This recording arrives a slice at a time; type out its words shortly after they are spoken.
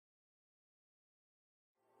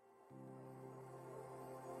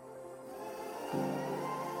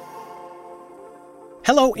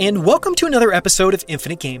Hello, and welcome to another episode of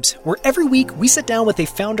Infinite Games, where every week we sit down with a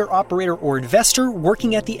founder, operator, or investor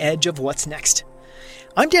working at the edge of what's next.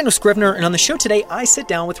 I'm Daniel Scrivener, and on the show today, I sit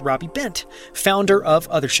down with Robbie Bent, founder of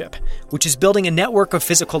Othership, which is building a network of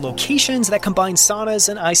physical locations that combine saunas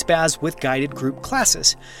and ice baths with guided group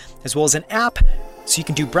classes, as well as an app so you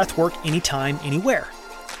can do breathwork anytime, anywhere.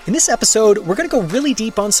 In this episode, we're going to go really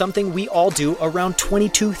deep on something we all do around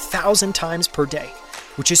 22,000 times per day,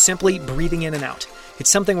 which is simply breathing in and out. It's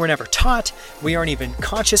something we're never taught, we aren't even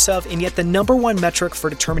conscious of, and yet the number one metric for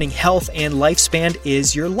determining health and lifespan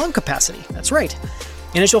is your lung capacity. That's right.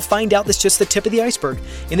 And as you'll find out, that's just the tip of the iceberg.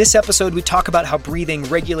 In this episode, we talk about how breathing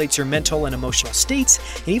regulates your mental and emotional states,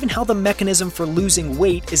 and even how the mechanism for losing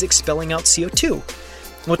weight is expelling out CO2.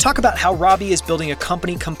 We'll talk about how Robbie is building a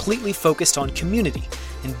company completely focused on community,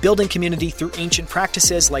 and building community through ancient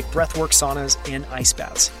practices like breathwork saunas and ice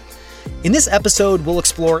baths. In this episode, we'll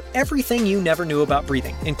explore everything you never knew about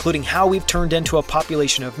breathing, including how we've turned into a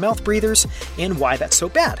population of mouth breathers and why that's so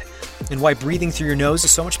bad, and why breathing through your nose is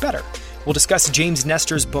so much better. We'll discuss James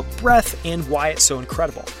Nestor's book Breath and why it's so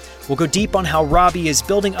incredible. We'll go deep on how Robbie is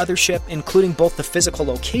building Othership, including both the physical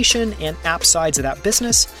location and app sides of that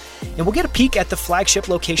business, and we'll get a peek at the flagship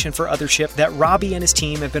location for Othership that Robbie and his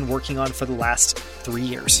team have been working on for the last 3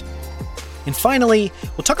 years. And finally,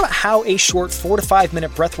 we'll talk about how a short 4 to 5 minute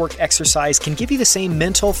breathwork exercise can give you the same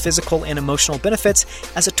mental, physical, and emotional benefits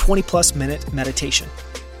as a 20+ minute meditation.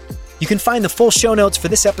 You can find the full show notes for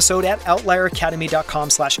this episode at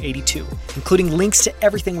outlieracademy.com/82, including links to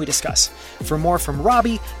everything we discuss. For more from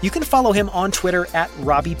Robbie, you can follow him on Twitter at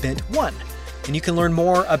RobbieBent1. And you can learn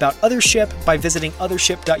more about Othership by visiting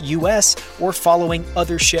othership.us or following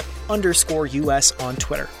Othership_US on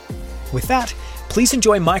Twitter. With that, please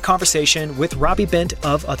enjoy my conversation with Robbie Bent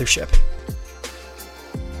of Othership.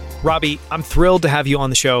 Robbie, I'm thrilled to have you on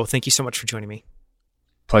the show. Thank you so much for joining me.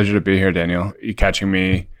 Pleasure to be here, Daniel. You catching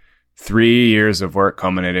me 3 years of work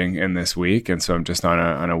culminating in this week. And so I'm just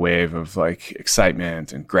on a wave of like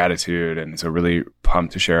excitement and gratitude. And so really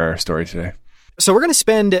pumped to share our story today. So we're going to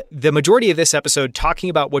spend the majority of this episode talking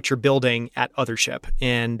about what you're building at Othership.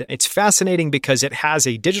 And it's fascinating because it has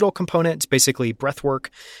a digital component. It's basically breathwork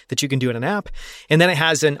that you can do in an app. And then it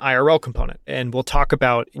has an IRL component. And we'll talk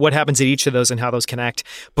about what happens at each of those and how those connect.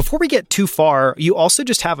 Before we get too far, you also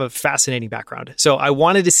just have a fascinating background. So I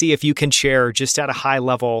wanted to see if you can share just at a high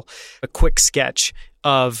level, a quick sketch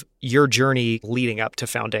of your journey leading up to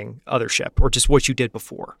founding Othership or just what you did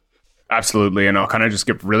before. Absolutely. And I'll kind of just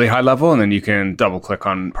get really high level and then you can double click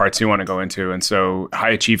on parts you want to go into. And so high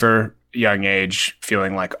achiever, young age,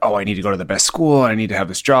 feeling like, oh, I need to go to the best school. I need to have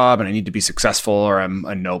this job and I need to be successful or I'm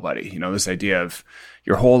a nobody. You know, this idea of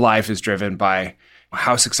your whole life is driven by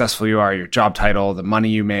how successful you are, your job title, the money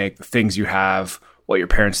you make, the things you have, what your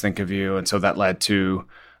parents think of you. And so that led to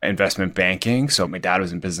investment banking. So my dad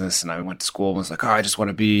was in business and I went to school and was like, oh, I just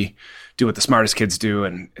want to do what the smartest kids do.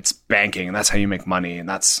 And it's banking and that's how you make money. And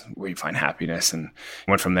that's where you find happiness. And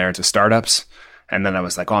went from there to startups. And then I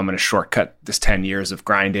was like, oh, I'm going to shortcut this 10 years of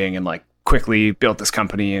grinding and like quickly build this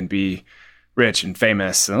company and be rich and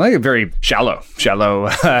famous and like very shallow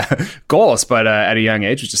goals. But at a young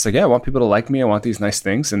age, it's just like, yeah, I want people to like me. I want these nice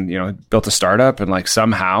things. And, you know, built a startup and like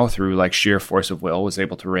somehow through like sheer force of will was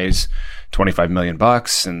able to raise $25 million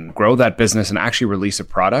and grow that business and actually release a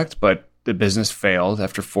product. But the business failed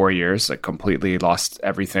after 4 years, like completely lost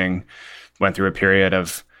everything, went through a period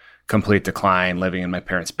of complete decline, living in my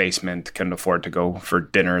parents' basement, couldn't afford to go for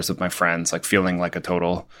dinners with my friends, like feeling like a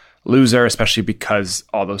total loser, especially because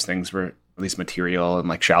all those things were at least material and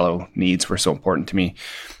like shallow needs were so important to me.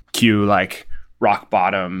 Cue like rock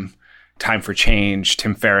bottom, time for change,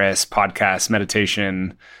 Tim Ferriss, podcast,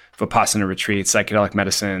 meditation, Vipassana retreats, psychedelic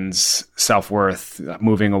medicines, self-worth,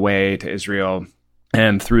 moving away to Israel.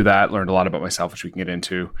 And through that, learned a lot about myself, which we can get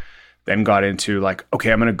into. Then got into like,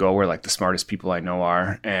 okay, I'm going to go where like the smartest people I know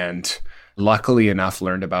are. And luckily enough,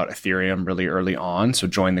 learned about Ethereum really early on. So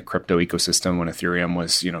joined the crypto ecosystem when Ethereum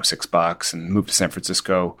was, you know, $6 and moved to San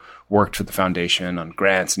Francisco, worked for the foundation on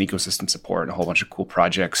grants and ecosystem support and a whole bunch of cool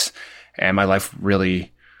projects. And my life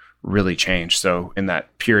really, really changed. So in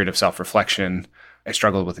that period of self-reflection, I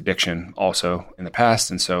struggled with addiction also in the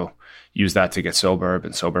past. And so used that to get sober. I've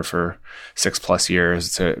been sober for 6+ years.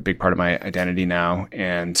 It's a big part of my identity now.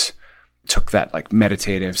 And took that like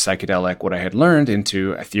meditative, psychedelic, what I had learned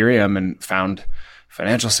into Ethereum and found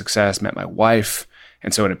financial success, met my wife.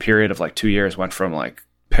 And so in a period of like 2 years, went from like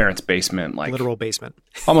parents' basement, like literal basement,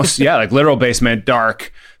 almost, yeah, like literal basement,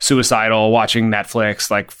 dark, suicidal, watching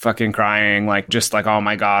Netflix, like fucking crying, like just like, oh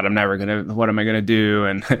my God, what am I going to do?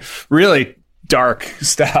 And really dark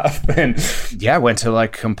stuff. And yeah, went to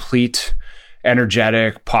like complete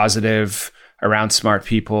energetic, positive, around smart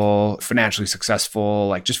people, financially successful,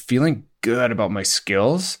 like just feeling good about my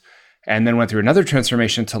skills. And then went through another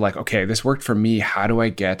transformation to like, okay, this worked for me. How do I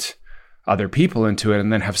get other people into it?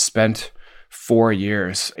 And then have spent 4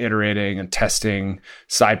 years iterating and testing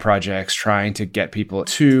side projects, trying to get people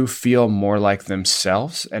to feel more like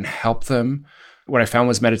themselves and help them. What I found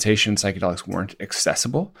was meditation and psychedelics weren't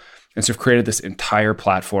accessible. And so I've created this entire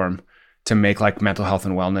platform to make like mental health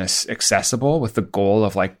and wellness accessible with the goal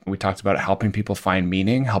of, like we talked about, helping people find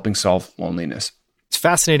meaning, helping solve loneliness. It's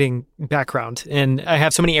fascinating background. And I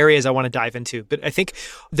have so many areas I want to dive into. But I think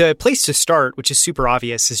the place to start, which is super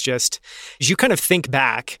obvious, is just as you kind of think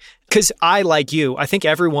back, because like you, I think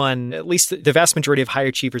everyone, at least the vast majority of high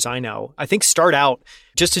achievers I know, I think start out,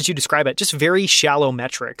 just as you describe it, just very shallow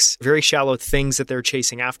metrics, very shallow things that they're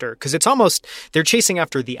chasing after. Because it's almost, they're chasing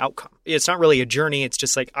after the outcome. It's not really a journey. It's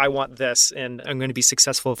just like, I want this and I'm going to be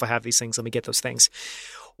successful if I have these things. Let me get those things.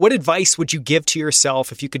 What advice would you give to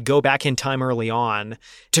yourself if you could go back in time early on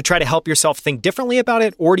to try to help yourself think differently about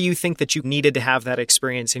it? Or do you think that you needed to have that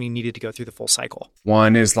experience and you needed to go through the full cycle?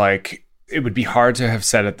 One is like, it would be hard to have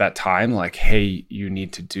said at that time, like, hey, you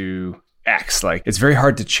need to do X. Like, it's very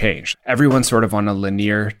hard to change. Everyone's sort of on a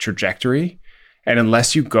linear trajectory. And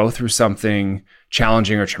unless you go through something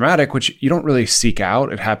challenging or traumatic, which you don't really seek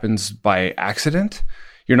out, it happens by accident,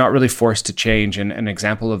 you're not really forced to change. And an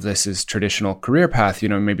example of this is traditional career path,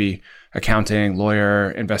 maybe accounting,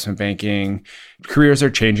 lawyer, investment banking. Careers are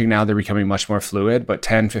changing now. They're becoming much more fluid. But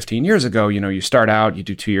 10, 15 years ago, you start out, you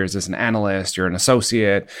do 2 years as an analyst, you're an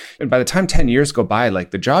associate. And by the time 10 years go by,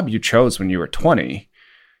 like the job you chose when you were 20,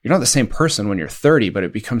 you're not the same person when you're 30, but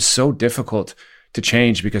it becomes so difficult to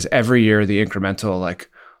change because every year the incremental, like,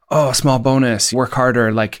 oh, small bonus, work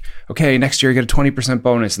harder, like, okay, next year you get a 20%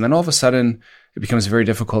 bonus. And then all of a sudden it becomes very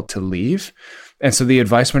difficult to leave. And so the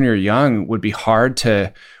advice when you're young would be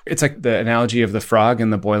it's like the analogy of the frog in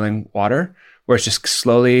the boiling water, where it's just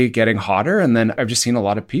slowly getting hotter. And then I've just seen a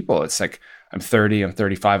lot of people. It's like, I'm 30, I'm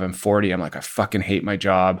 35, I'm 40. I'm like, I fucking hate my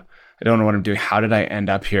job. I don't know what I'm doing. How did I end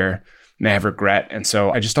up here? And I have regret. And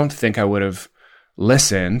so I just don't think I would have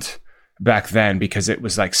listened back then because it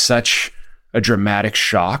was like such a dramatic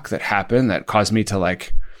shock that happened that caused me to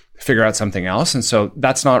like figure out something else. And so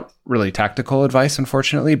that's not really tactical advice,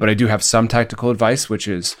 unfortunately, but I do have some tactical advice, which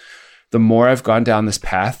is the more I've gone down this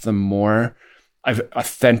path, the more I've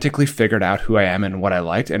authentically figured out who I am and what I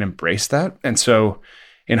liked and embraced that. And so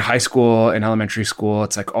in high school and elementary school,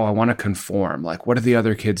 it's like, oh, I want to conform. Like, what are the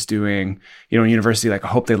other kids doing? In university, like, I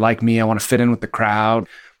hope they like me. I want to fit in with the crowd.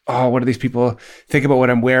 Oh, what do these people think about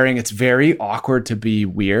what I'm wearing? It's very awkward to be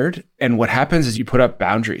weird. And what happens is you put up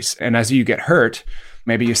boundaries. And as you get hurt,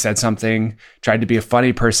 maybe you said something, tried to be a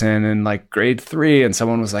funny person in like grade 3, and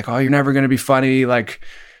someone was like, oh, you're never going to be funny. Like,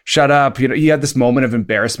 shut up. You had this moment of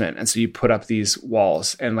embarrassment. And so you put up these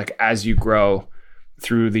walls. And like, as you grow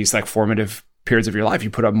through these like formative periods of your life, you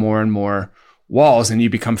put up more and more walls and you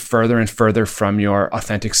become further and further from your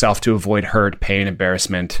authentic self to avoid hurt, pain,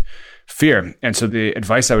 embarrassment, fear. And so the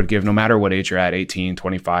advice I would give, no matter what age you're at, 18,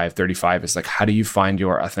 25, 35, is like, how do you find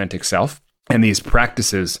your authentic self? And these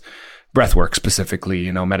practices, breathwork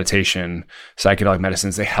specifically, meditation, psychedelic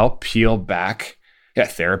medicines, they help peel back,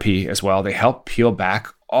 therapy as well. They help peel back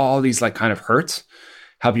all these like kind of hurts,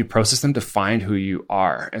 help you process them to find who you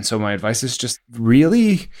are. And so my advice is just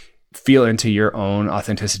really feel into your own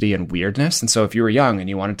authenticity and weirdness. And so if you were young and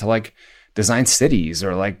you wanted to like design cities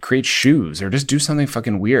or like create shoes or just do something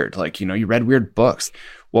fucking weird, like, you read weird books,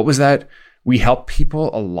 what was that? We help people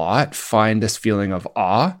a lot find this feeling of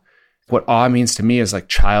awe. What awe means to me is like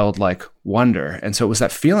childlike wonder. And so it was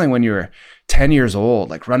that feeling when you were 10 years old,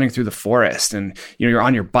 like running through the forest and, you're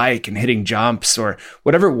on your bike and hitting jumps or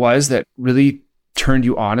whatever it was that really turned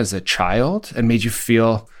you on as a child and made you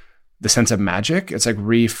feel the sense of magic. It's like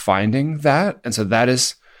refinding that. And so that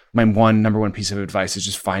is my number one piece of advice, is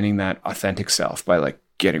just finding that authentic self by like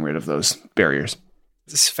getting rid of those barriers.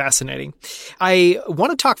 This is fascinating. I want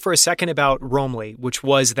to talk for a second about Roamly, which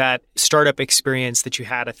was that startup experience that you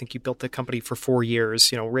had. I think you built the company for 4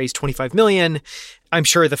 years, raised $25 million. I'm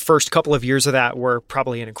sure the first couple of years of that were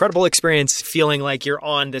probably an incredible experience, feeling like you're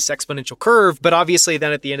on this exponential curve. But obviously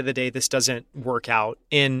then at the end of the day, this doesn't work out.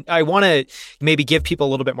 And I want to maybe give people a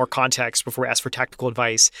little bit more context before we ask for tactical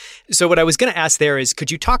advice. So what I was going to ask there is,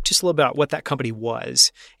 could you talk just a little bit about what that company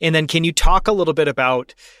was? And then can you talk a little bit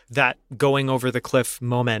about that going over the cliff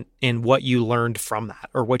moment and what you learned from that,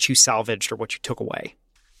 or what you salvaged or what you took away?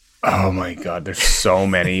 Oh my God, there's so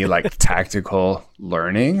many like tactical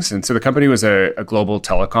learnings. And so the company was a global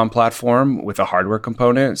telecom platform with a hardware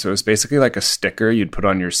component. So it was basically like a sticker you'd put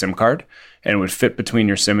on your SIM card and it would fit between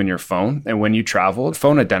your SIM and your phone. And when you traveled,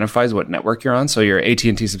 phone identifies what network you're on. So you're an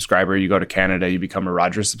AT&T subscriber, you go to Canada, you become a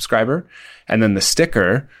Rogers subscriber. And then the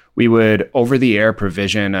sticker, we would over the air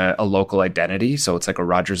provision a local identity. So it's like a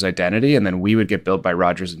Rogers identity. And then we would get billed by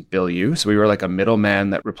Rogers and bill you. So we were like a middleman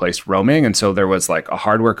that replaced roaming. And so there was like a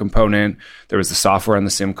hardware component. There was the software on the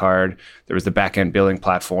SIM card. There was the backend billing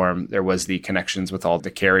platform. There was the connections with all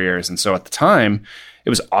the carriers. And so at the time, it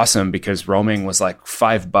was awesome because roaming was like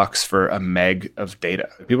 $5 for a meg of data.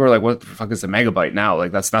 People were like, what the fuck is a megabyte now?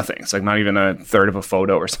 Like, that's nothing. It's like not even a third of a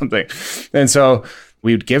photo or something. And so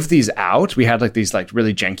we would give these out. We had like these like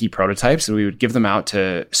really janky prototypes and we would give them out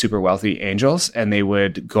to super wealthy angels and they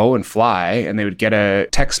would go and fly and they would get a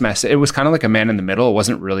text message. It was kind of like a man in the middle. It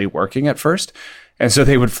wasn't really working at first. And so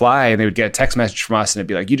they would fly and they would get a text message from us and it'd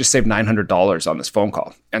be like, you just saved $900 on this phone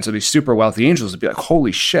call. And so these super wealthy angels would be like,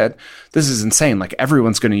 holy shit, this is insane. Like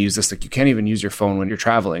everyone's going to use this. Like you can't even use your phone when you're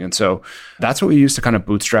traveling. And so that's what we used to kind of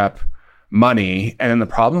bootstrap money. And then the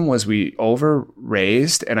problem was we over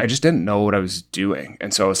raised and I just didn't know what I was doing.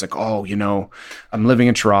 And so I was like, oh, I'm living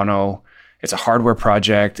in Toronto. It's a hardware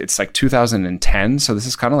project. It's like 2010. So this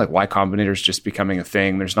is kind of like Y Combinator is just becoming a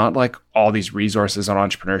thing. There's not like all these resources on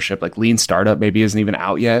entrepreneurship, like Lean Startup maybe isn't even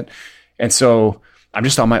out yet. And so I'm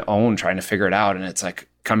just on my own trying to figure it out. And it's like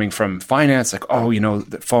coming from finance, like,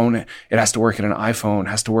 the phone, it has to work in an iPhone,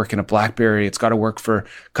 has to work in a BlackBerry. It's got to work for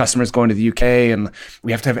customers going to the UK and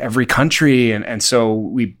we have to have every country. And so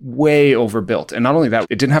we way overbuilt. And not only that,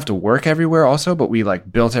 it didn't have to work everywhere also, but we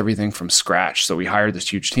like built everything from scratch. So we hired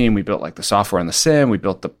this huge team. We built like the software on the SIM. We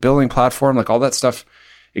built the billing platform, like all that stuff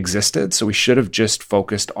existed. So we should have just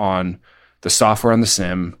focused on the software on the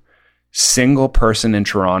SIM, single person in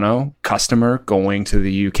Toronto, customer going to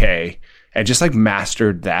the UK, and just like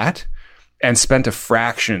mastered that and spent a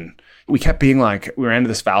fraction. We kept being like, we were into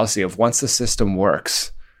this fallacy of once the system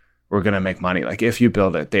works, we're going to make money. Like if you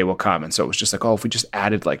build it, they will come. And so it was just like, if we just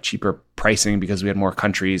added like cheaper pricing because we had more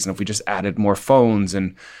countries and if we just added more phones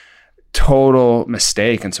and total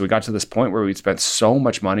mistake. And so we got to this point where we'd spent so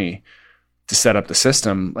much money to set up the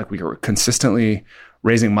system. Like we were consistently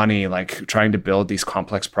raising money, like trying to build these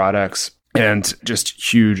complex products. And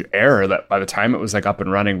just huge error that by the time it was like up and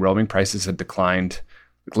running, roaming prices had declined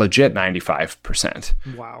legit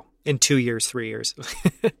 95%. Wow. In 2 years, 3 years.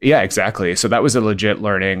 Yeah, exactly. So that was a legit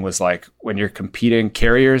learning was like when you're competing,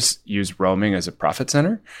 carriers use roaming as a profit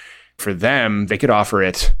center. For them, they could offer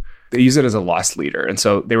it, they use it as a loss leader. And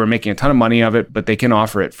so they were making a ton of money of it, but they can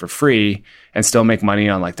offer it for free and still make money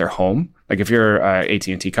on like their home. Like if you're an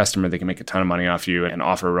AT&T customer, they can make a ton of money off you and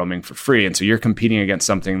offer roaming for free. And so you're competing against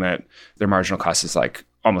something that their marginal cost is like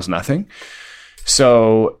almost nothing.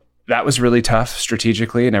 So that was really tough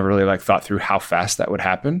strategically. I never really like thought through how fast that would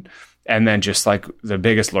happen. And then just like the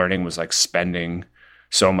biggest learning was like spending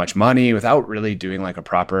so much money without really doing like a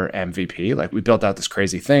proper MVP. Like we built out this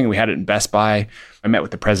crazy thing. We had it in Best Buy. I met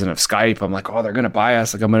with the president of Skype. I'm like, oh, they're going to buy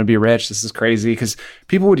us. Like I'm going to be rich. This is crazy. Because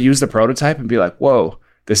people would use the prototype and be like, whoa,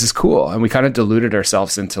 this is cool. And we kind of deluded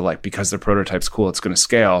ourselves into like, because the prototype's cool, it's going to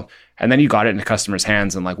scale. And then you got it into customers'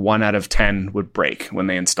 hands and like 1 out of 10 would break when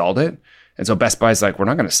they installed it. And so Best Buy's like, we're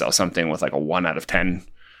not going to sell something with like a 1 out of 10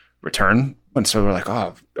 return. And so we're like,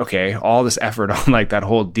 oh, okay, all this effort on like that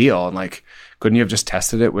whole deal. And like, couldn't you have just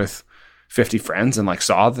tested it with 50 friends and like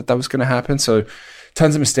saw that was going to happen? So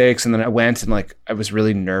tons of mistakes. And then I went and like, I was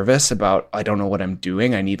really nervous about, I don't know what I'm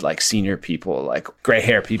doing. I need like senior people, like gray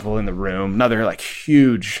hair people in the room. Another like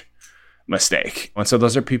huge mistake. And so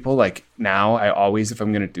those are people like now I always, if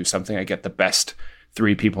I'm going to do something, I get the best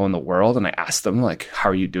 3 people in the world and I ask them like, how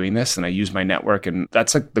are you doing this? And I use my network. And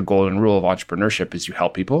that's like the golden rule of entrepreneurship is you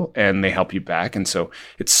help people and they help you back. And so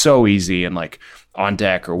it's so easy. And like On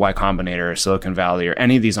Deck or Y Combinator or Silicon Valley or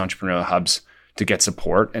any of these entrepreneurial hubs to get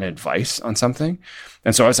support and advice on something.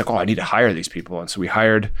 And so I was like, oh, I need to hire these people. And so we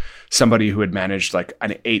hired somebody who had managed like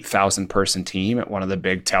an 8,000 person team at one of the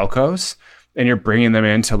big telcos. And you're bringing them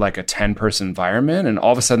into like a 10-person environment. And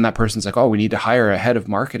all of a sudden that person's like, oh, we need to hire a head of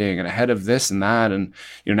marketing and a head of this and that. And,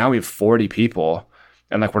 now we have 40 people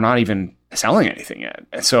and like, we're not even selling anything yet.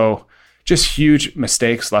 And so just huge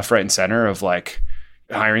mistakes left, right, and center of like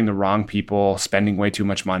hiring the wrong people, spending way too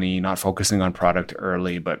much money, not focusing on product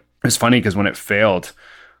early. But it was funny because when it failed,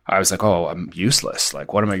 I was like, oh, I'm useless.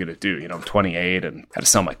 Like, what am I going to do? You know, I'm 28 and had to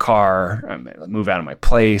sell my car, move out of my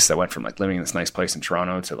place. I went from like living in this nice place in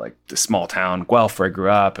Toronto to like this small town, Guelph, where I grew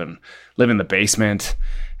up, and live in the basement.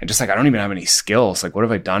 And just like, I don't even have any skills. Like, what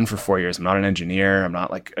have I done for 4 years? I'm not an engineer. I'm not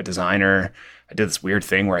like a designer. I did this weird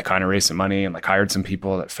thing where I kind of raised some money and like hired some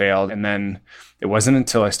people that failed. And then it wasn't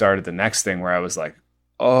until I started the next thing where I was like,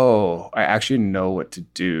 oh, I actually know what to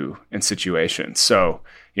do in situations. So,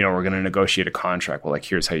 you know, we're going to negotiate a contract. Well, like,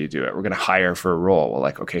 here's how you do it. We're going to hire for a role. Well,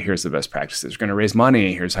 like, okay, here's the best practices. We're going to raise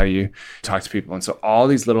money. Here's how you talk to people. And so all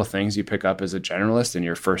these little things you pick up as a generalist in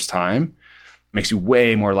your first time makes you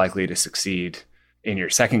way more likely to succeed in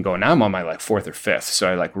your second go. Now I'm on my like fourth or fifth. So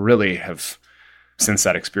I like really have, since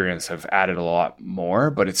that experience, have added a lot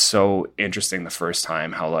more. But it's so interesting the first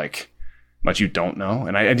time how like much you don't know.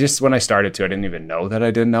 And I just, when I started to, I didn't even know that I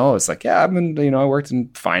didn't know. It's like, yeah, I worked in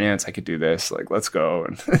finance. I could do this. Like, let's go.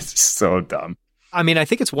 And it's just so dumb. I mean, I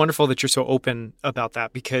think it's wonderful that you're so open about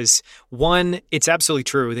that because, one, it's absolutely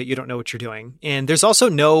true that you don't know what you're doing. And there's also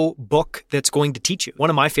no book that's going to teach you. One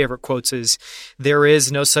of my favorite quotes is, there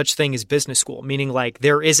is no such thing as business school, meaning like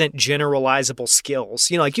there isn't generalizable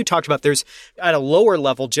skills. You know, like you talked about, there's at a lower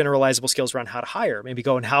level generalizable skills around how to hire, maybe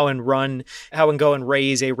go and how and go and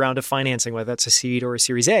raise a round of financing, whether that's a seed or a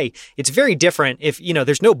Series A. It's very different if, you know,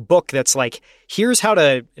 there's no book that's like, here's how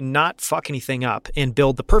to not fuck anything up and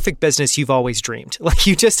build the perfect business you've always dreamed. Like,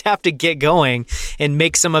 you just have to get going and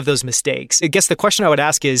make some of those mistakes. I guess the question I would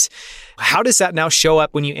ask is, how does that now show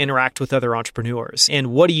up when you interact with other entrepreneurs? And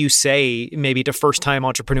what do you say maybe to first-time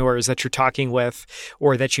entrepreneurs that you're talking with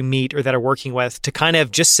or that you meet or that are working with to kind of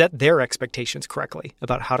just set their expectations correctly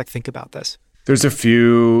about how to think about this? There's a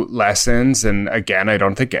few lessons. And again, I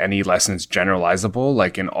don't think any lesson's generalizable.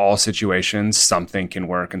 Like, in all situations, something can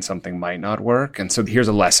work and something might not work. And so here's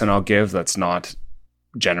a lesson I'll give that's not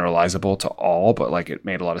generalizable to all, but like it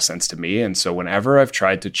made a lot of sense to me. And so whenever I've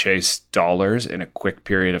tried to chase dollars in a quick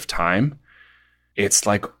period of time, it's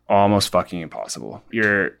like almost fucking impossible.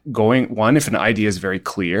 You're going, one, if an idea is very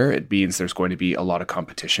clear, it means there's going to be a lot of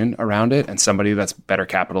competition around it, and somebody that's better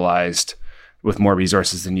capitalized with more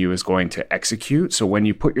resources than you is going to execute. So when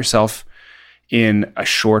you put yourself in a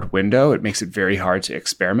short window, it makes it very hard to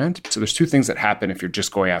experiment. So there's two things that happen if you're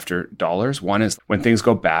just going after dollars. One is when things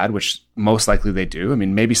go bad, which most likely they do. I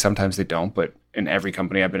mean, maybe sometimes they don't, but in every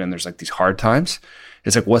company I've been in, there's like these hard times.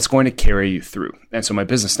 It's like, what's going to carry you through? And so my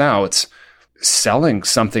business now, it's selling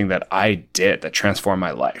something that I did that transformed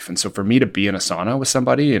my life. And so for me to be in a sauna with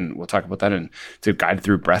somebody, and we'll talk about that, and to guide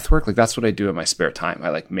through breathwork, like that's what I do in my spare time.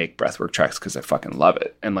 I like make breathwork tracks because I fucking love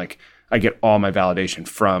it. And like I get all my validation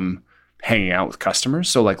from hanging out with customers.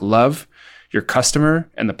 So like, love your customer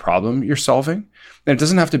and the problem you're solving. And it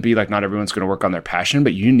doesn't have to be like, not everyone's going to work on their passion,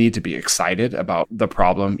 but you need to be excited about the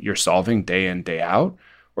problem you're solving day in, day out,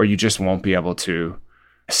 or you just won't be able to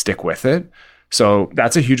stick with it. So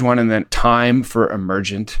that's a huge one. And then time for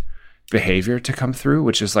emergent behavior to come through,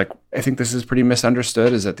 which is like, I think this is pretty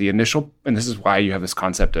misunderstood, is that the initial, and this is why you have this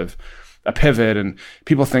concept of a pivot, and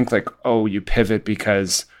people think like, oh, you pivot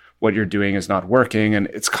because what you're doing is not working. And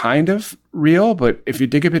it's kind of real, but if you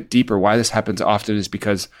dig a bit deeper, why this happens often is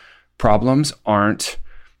because problems aren't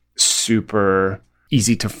super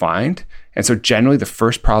easy to find. And so generally the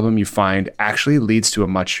first problem you find actually leads to a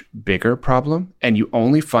much bigger problem. And you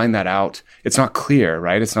only find that out, it's not clear,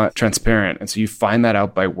 right? It's not transparent. And so you find that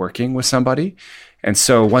out by working with somebody. And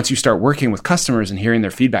so once you start working with customers and hearing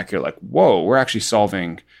their feedback, you're like, whoa, we're actually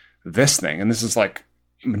solving this thing. And this is like,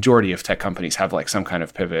 majority of tech companies have like some kind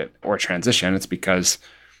of pivot or transition. It's because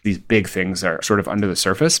these big things are sort of under the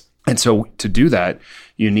surface. And so to do that,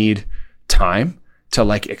 you need time to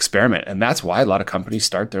like experiment. And that's why a lot of companies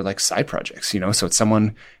start their like side projects, you know? So it's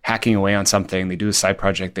someone hacking away on something, they do a side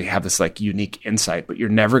project, they have this like unique insight, but you're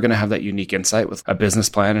never going to have that unique insight with a business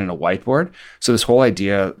plan and a whiteboard. So this whole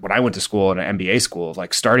idea, when I went to school, in an MBA school,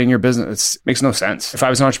 like starting your business, it makes no sense. If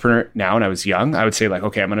I was an entrepreneur now and I was young, I would say like,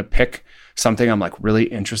 okay, I'm going to pick something I'm like really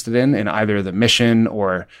interested in either the mission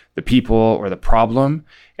or the people or the problem.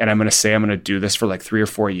 And I'm going to say, I'm going to do this for like 3 or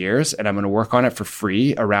 4 years, and I'm going to work on it for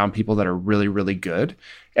free around people that are really, really good.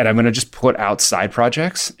 And I'm going to just put out side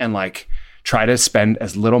projects and like try to spend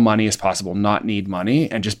as little money as possible, not need money,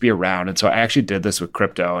 and just be around. And so I actually did this with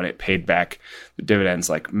crypto, and it paid back the dividends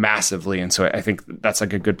like massively. And so I think that's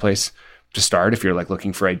like a good place to start. If you're like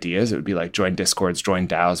looking for ideas, it would be like join Discords, join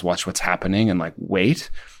DAOs, watch what's happening, and like wait,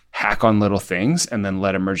 hack on little things, and then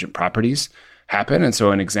let emergent properties happen. And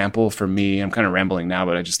so an example for me, I'm kind of rambling now,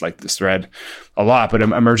 but I just like this thread a lot. But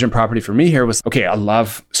an emergent property for me here was, okay, I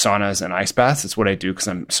love saunas and ice baths. It's what I do because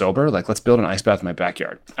I'm sober. Like, let's build an ice bath in my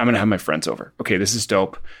backyard. I'm going to have my friends over. Okay, this is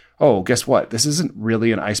dope. Oh, guess what? This isn't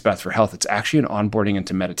really an ice bath for health. It's actually an onboarding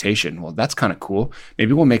into meditation. Well, that's kind of cool.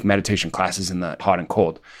 Maybe we'll make meditation classes in the hot and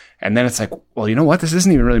cold. And then it's like, well, you know what? This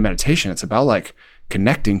isn't even really meditation. It's about like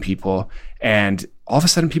connecting people. And all of a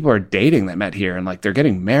sudden people are dating that met here and like they're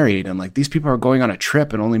getting married and like these people are going on a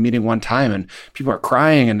trip and only meeting one time and people are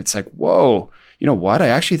crying. And it's like, whoa, you know what? I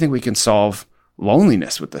actually think we can solve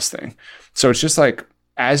loneliness with this thing. So it's just like,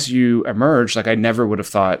 as you emerge, like I never would have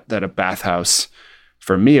thought that a bathhouse,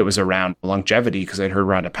 for me, it was around longevity because I'd heard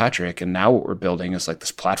Rhonda Patrick. And now what we're building is like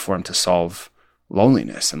this platform to solve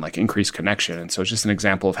loneliness and like increase connection. And so it's just an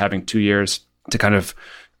example of having 2 years to kind of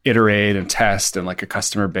iterate and test, and like a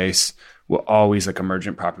customer base will always, like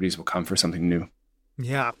emergent properties will come for something new.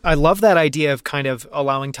 Yeah, I love that idea of kind of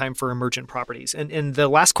allowing time for emergent properties. And the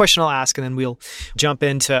last question I'll ask, and then we'll jump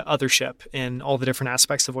into Othership and all the different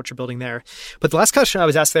aspects of what you're building there. But the last question I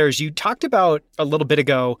was asked there is, you talked about a little bit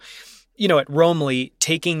ago, you know, at Roamly,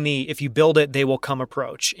 taking the if you build it, they will come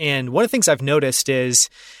approach. And one of the things I've noticed is,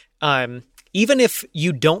 even if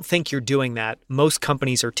you don't think you're doing that, most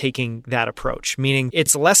companies are taking that approach, meaning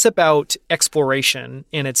it's less about exploration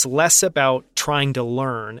and it's less about trying to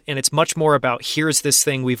learn. And it's much more about, here's this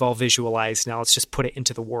thing we've all visualized. Now let's just put it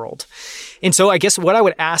into the world. And so I guess what I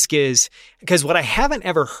would ask is, because what I haven't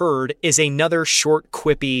ever heard is another short,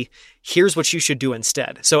 quippy, here's what you should do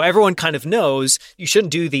instead. So everyone kind of knows you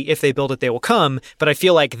shouldn't do the if they build it, they will come. But I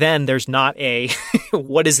feel like then there's not a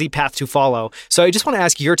what is the path to follow. So I just want to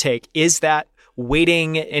ask your take. Is that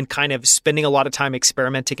waiting and kind of spending a lot of time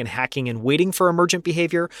experimenting and hacking and waiting for emergent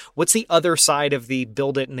behavior? What's the other side of the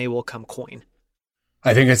build it and they will come coin?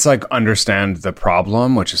 I think it's like understand the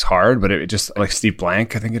problem, which is hard, but it just like Steve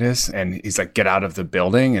Blank, I think it is. And he's like, get out of the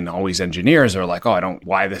building. And always engineers are like, oh,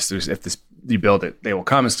 why this, if this, you build it, they will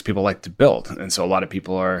come, is because people like to build. And so a lot of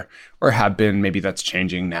people are, or have been, maybe that's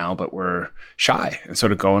changing now, but we're shy. And so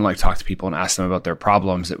to go and like talk to people and ask them about their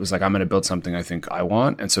problems, it was like, I'm going to build something I think I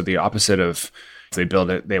want. And so the opposite of if they build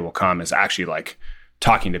it, they will come is actually like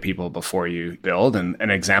talking to people before you build. And an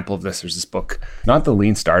example of this, there's this book, not the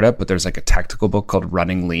Lean Startup, but there's like a tactical book called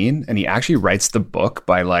Running Lean. And he actually writes the book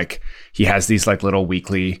by like, he has these like little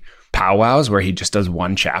weekly powwows where he just does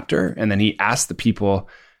one chapter. And then he asks the people,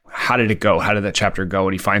 how did it go? How did that chapter go?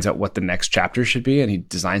 And he finds out what the next chapter should be. And he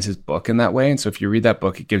designs his book in that way. And so if you read that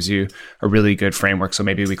book, it gives you a really good framework. So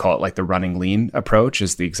maybe we call it like the Running Lean approach,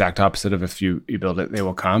 is the exact opposite of if you build it, they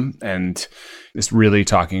will come. And it's really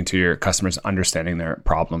talking to your customers, understanding their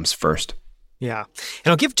problems first. Yeah.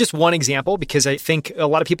 And I'll give just one example because I think a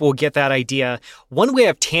lot of people will get that idea. One way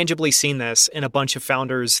I've tangibly seen this in a bunch of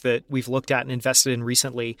founders that we've looked at and invested in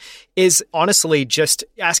recently is honestly just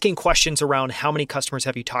asking questions around how many customers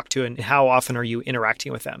have you talked to and how often are you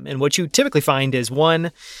interacting with them? And what you typically find is,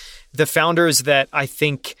 one, the founders that I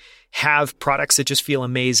think have products that just feel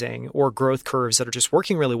amazing or growth curves that are just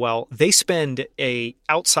working really well, they spend a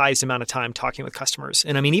outsized amount of time talking with customers.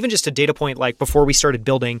 And I mean, even just a data point, like before we started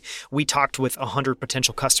building, we talked with 100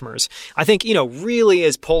 potential customers. I think, really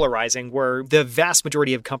is polarizing where the vast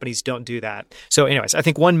majority of companies don't do that. So anyways, I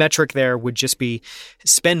think one metric there would just be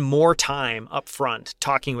spend more time up front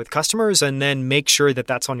talking with customers and then make sure that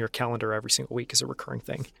that's on your calendar every single week as a recurring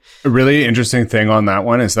thing. A really interesting thing on that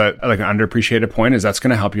one is that, like, an underappreciated point is that's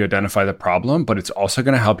going to help you identify the problem, but it's also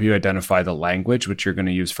going to help you identify the language which you're going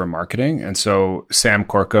to use for marketing. And so Sam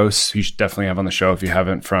Korkos, you should definitely have on the show if you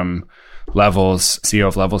haven't, from Levels, CEO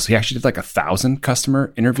of Levels, he actually did like 1,000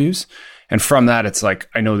 customer interviews. And from that, it's like,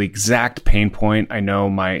 I know the exact pain point. I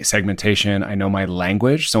know my segmentation. I know my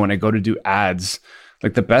language. So when I go to do ads,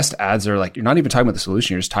 like the best ads are like, you're not even talking about the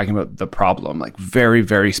solution. You're just talking about the problem, like very,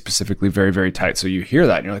 very specifically, very, very tight. So you hear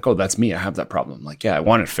that and you're like, oh, that's me. I have that problem. Like, yeah, I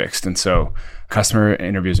want it fixed. And so customer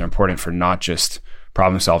interviews are important for not just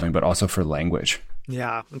problem solving, but also for language.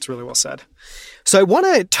 Yeah, that's really well said. So I want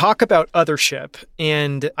to talk about Othership.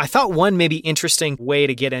 And I thought one maybe interesting way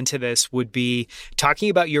to get into this would be talking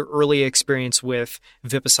about your early experience with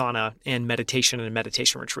Vipassana and meditation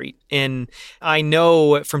retreat. And I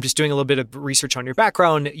know from just doing a little bit of research on your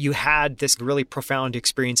background, you had this really profound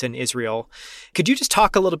experience in Israel. Could you just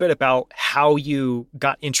talk a little bit about how you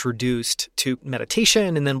got introduced to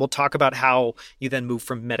meditation? And then we'll talk about how you then moved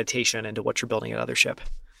from meditation into what you're building at Othership.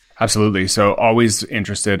 Absolutely. So always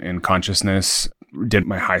interested in consciousness. did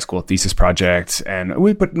my high school thesis project, and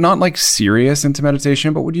but not like serious into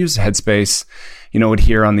meditation, but would use Headspace, would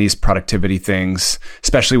hear on these productivity things,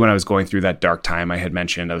 especially when I was going through that dark time I had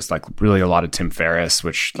mentioned. I was like really a lot of Tim Ferriss,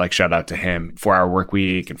 which like shout out to him, 4-Hour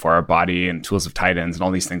Workweek and 4-Hour Body and Tools of Titans and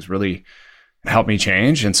all these things really helped me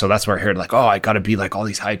change. And so that's where I heard like, oh, I got to be like all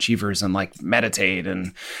these high achievers and like meditate.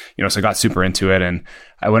 And, so I got super into it. And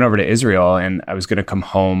I went over to Israel and I was going to come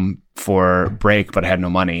home for break, but I had no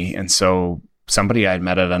money. And so somebody I had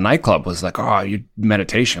met at a nightclub was like, oh, you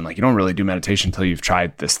meditation. Like you don't really do meditation until you've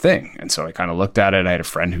tried this thing. And so I kind of looked at it. I had a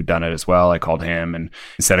friend who'd done it as well. I called him. And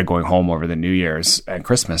instead of going home over the New Year's and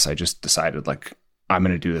Christmas, I just decided like, I'm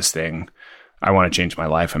going to do this thing. I want to change my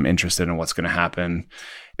life. I'm interested in what's going to happen.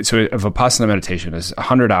 So a Vipassana meditation is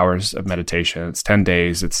 100 hours of meditation. It's 10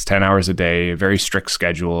 days. It's 10 hours a day, a very strict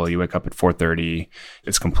schedule. You wake up at 4:30.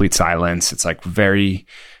 It's complete silence. It's like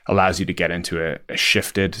allows you to get into a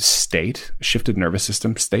shifted state, a shifted nervous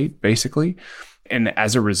system state, basically. And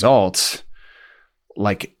as a result,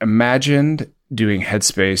 like imagine doing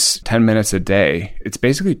Headspace 10 minutes a day. It's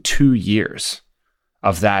basically 2 years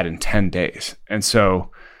of that in 10 days. And so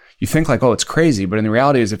you think like, oh, it's crazy. But in the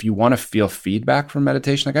reality is if you want to feel feedback from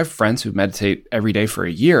meditation, like I have friends who meditate every day for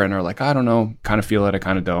a year and are like, I don't know, kind of feel it. I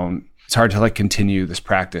kind of don't. It's hard to like continue this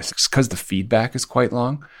practice because the feedback is quite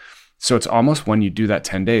long. So it's almost when you do that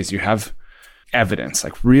 10 days, you have evidence,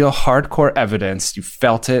 like real hardcore evidence. You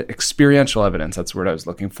felt it, experiential evidence. That's the word I was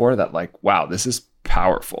looking for, that like, wow, this is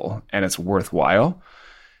powerful and it's worthwhile.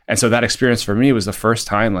 And so that experience for me was the first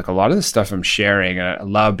time, like a lot of the stuff I'm sharing, and I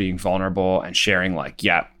love being vulnerable and sharing like,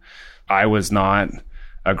 yeah, I was not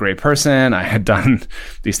a great person. I had done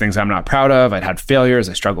these things I'm not proud of. I'd had failures.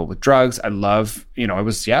 I struggled with drugs. I love, I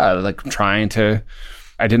was, like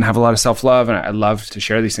I didn't have a lot of self-love, and I love to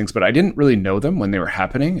share these things, but I didn't really know them when they were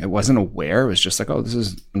happening. I wasn't aware. It was just like, oh, this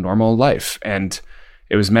is normal life. And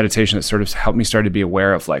it was meditation that sort of helped me start to be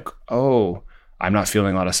aware of like, oh, I'm not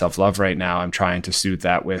feeling a lot of self-love right now. I'm trying to soothe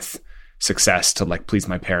that with success to like please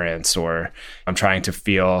my parents, or I'm trying to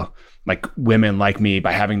feel like women like me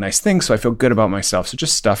by having nice things, so I feel good about myself. So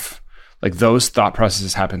just stuff like those thought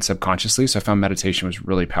processes happen subconsciously. So I found meditation was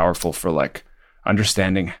really powerful for like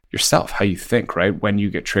understanding yourself, how you think, right? When you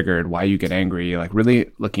get triggered, why you get angry, like really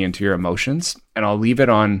looking into your emotions. And I'll leave it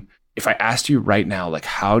on, if I asked you right now, like,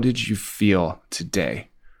 how did you feel today?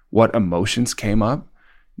 What emotions came up?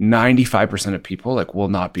 95% of people like will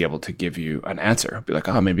not be able to give you an answer. Be like,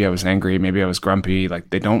 oh, maybe I was angry. Maybe I was grumpy. Like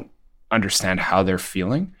they don't understand how they're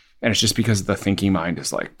feeling. And it's just because the thinking mind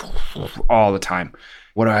is like all the time.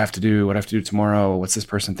 What do I have to do? What do I have to do tomorrow? What's this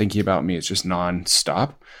person thinking about me? It's just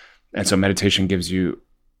nonstop. And so meditation gives you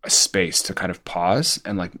a space to kind of pause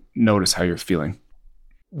and like notice how you're feeling.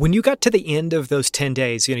 When you got to the end of those 10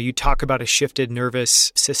 days, you talk about a shifted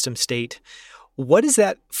nervous system state. What does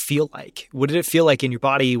that feel like? What did it feel like in your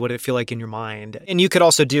body? What did it feel like in your mind? And you could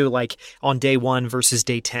also do like on day 1 versus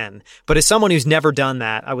day 10. But as someone who's never done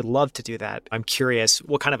that, I would love to do that. I'm curious,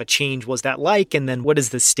 what kind of a change was that like? And then what is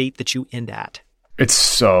the state that you end at? It's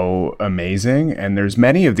so amazing. And there's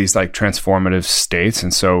many of these like transformative states.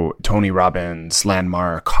 And so Tony Robbins,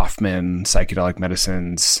 Landmark, Hoffman, psychedelic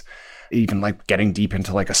medicines, even like getting deep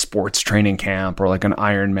into like a sports training camp or like an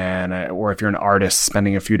Ironman, or if you're an artist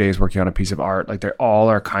spending a few days working on a piece of art, like they all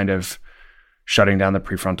are kind of shutting down the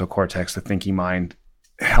prefrontal cortex, the thinking mind,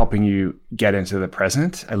 helping you get into the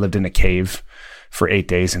present. I lived in a cave for 8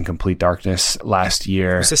 days in complete darkness last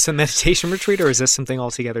year. Is this a meditation retreat or is this something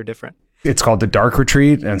altogether different? It's called the Dark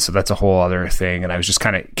Retreat. And so that's a whole other thing. And I was just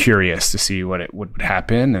kind of curious to see what it would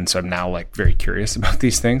happen. And so I'm now like very curious about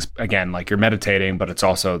these things. Again, like you're meditating, but it's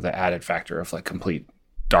also the added factor of like complete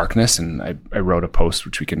darkness. And I wrote a post,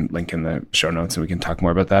 which we can link in the show notes and we can talk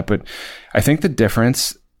more about that. But I think the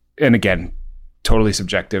difference, and again, totally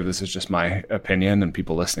subjective. This is just my opinion and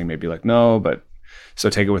people listening may be like, no, but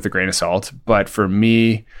so take it with a grain of salt. But for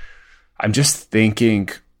me, I'm just thinking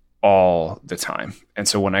all the time. And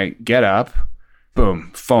so when I get up,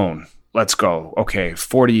 boom, phone, let's go. Okay,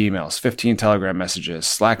 40 emails, 15 Telegram messages,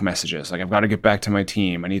 Slack messages. Like I've got to get back to my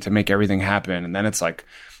team. I need to make everything happen. And then it's like,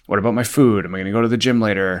 what about my food? Am I going to go to the gym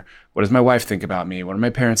later? What does my wife think about me? What do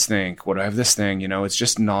my parents think? What do I have this thing? It's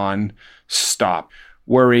just non-stop.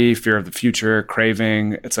 Worry, fear of the future,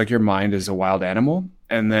 craving. It's like your mind is a wild animal.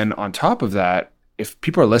 And then on top of that, if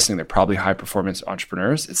people are listening, they're probably high performance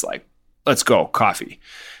entrepreneurs. It's like, let's go, coffee.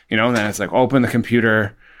 And then it's like, open the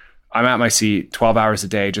computer. I'm at my seat 12 hours a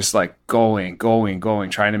day, just like going,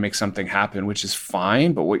 trying to make something happen, which is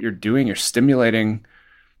fine. But what you're doing, you're stimulating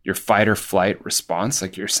your fight or flight response,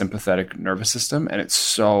 like your sympathetic nervous system. And it's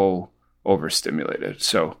so overstimulated.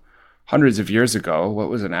 So hundreds of years ago, what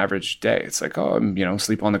was an average day? It's like, oh, I'm,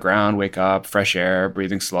 sleep on the ground, wake up, fresh air,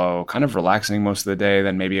 breathing slow, kind of relaxing most of the day.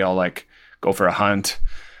 Then maybe I'll like go for a hunt,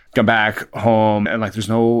 come back home. And like,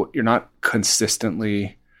 you're not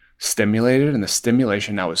consistently stimulated. And the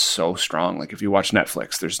stimulation now is so strong. Like if you watch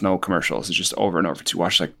Netflix, there's no commercials. It's just over and over. If you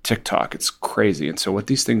watch like TikTok, it's crazy. And so what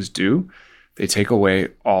these things do, they take away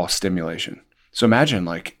all stimulation. So imagine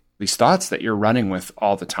like these thoughts that you're running with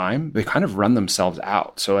all the time, they kind of run themselves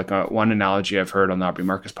out. So like one analogy I've heard on the Aubrey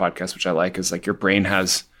Marcus podcast, which I like, is like your brain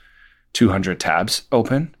has 200 tabs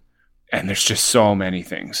open and there's just so many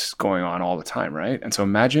things going on all the time, right? And so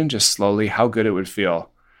imagine just slowly how good it would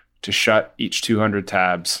feel to shut each 200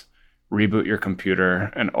 tabs, reboot your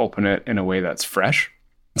computer and open it in a way that's fresh.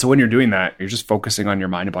 So when you're doing that, you're just focusing on your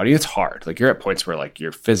mind and body. It's hard. Like you're at points where like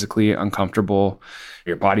you're physically uncomfortable,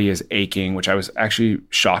 your body is aching, which I was actually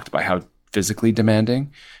shocked by how physically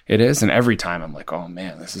demanding it is. And every time I'm like, oh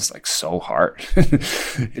man, this is like so hard.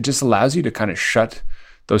 It just allows you to kind of shut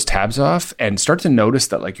those tabs off and start to notice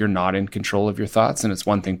that like you're not in control of your thoughts. And it's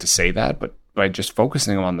one thing to say that, but by just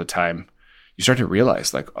focusing on the time, you start to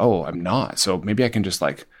realize like, oh, I'm not. So maybe I can just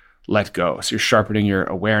like let go. So you're sharpening your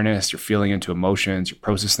awareness, you're feeling into emotions, you're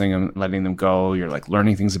processing them, letting them go. You're like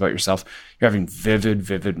learning things about yourself. You're having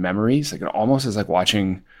vivid memories. Like it almost is like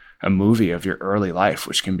watching a movie of your early life,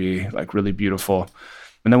 which can be like really beautiful.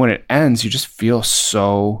 And then when it ends, you just feel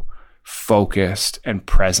so focused and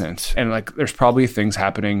present. And like there's probably things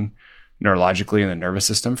happening neurologically in the nervous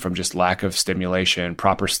system from just lack of stimulation,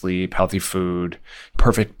 proper sleep, healthy food,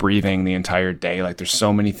 perfect breathing the entire day. Like there's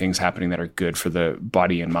so many things happening that are good for the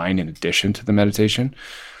body and mind in addition to the meditation.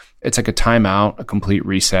 It's like a timeout, a complete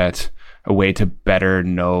reset, a way to better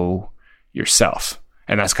know yourself.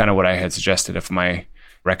 And that's kind of what I had suggested if my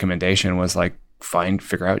recommendation was like,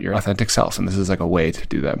 figure out your authentic self. And this is like a way to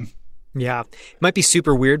do that. Yeah. It might be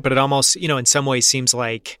super weird, but it almost, in some ways seems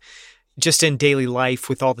like just in daily life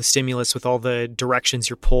with all the stimulus, with all the directions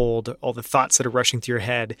you're pulled, all the thoughts that are rushing through your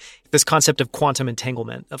head, this concept of quantum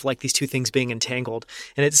entanglement, of like these two things being entangled.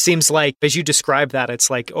 And it seems like, as you describe that, it's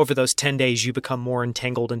like over those 10 days, you become more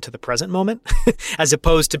entangled into the present moment, as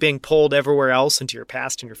opposed to being pulled everywhere else into your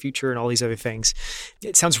past and your future and all these other things.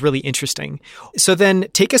 It sounds really interesting. So then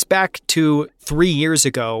take us back to 3 years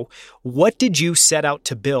ago. What did you set out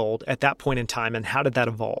to build at that point in time, and how did that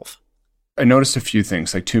evolve? I noticed a few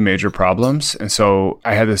things, like two major problems. And so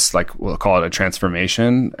I had this, like, we'll call it a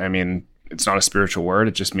transformation. I mean, it's not a spiritual word.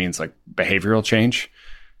 It just means like behavioral change.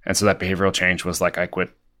 And so that behavioral change was like, I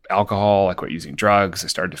quit alcohol, I quit using drugs. I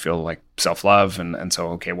started to feel like self-love. And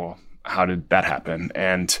so, okay, well, how did that happen?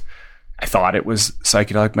 And I thought it was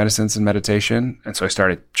psychedelic medicines and meditation. And so I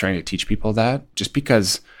started trying to teach people that, just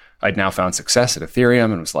because I'd now found success at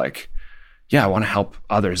Ethereum and was like, yeah, I want to help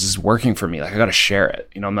others. This is working for me. Like I got to share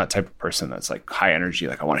it. I'm that type of person that's like high energy.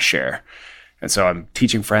 Like I want to share. And so I'm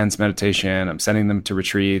teaching friends meditation. I'm sending them to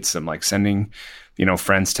retreats. I'm like sending,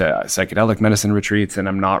 friends to psychedelic medicine retreats, and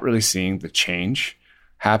I'm not really seeing the change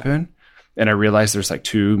happen. And I realized there's like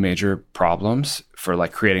two major problems for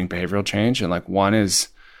like creating behavioral change. And like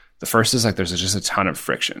the first is like there's just a ton of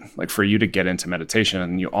friction. Like for you to get into meditation,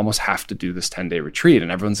 and you almost have to do this 10-day retreat.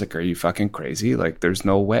 And everyone's like, are you fucking crazy? Like there's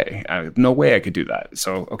no way. No way I could do that.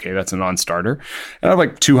 So, okay, that's a non-starter. And I have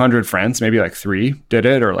like 200 friends, maybe like 3 did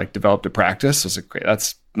it or like developed a practice. So it's like, great,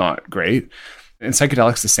 that's not great. And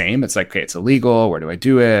psychedelics the same. It's like, okay, it's illegal. Where do I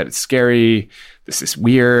do it? It's scary. This is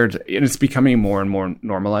weird. And it's becoming more and more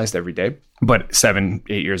normalized every day. But 7-8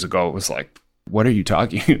 years ago, it was like, what are you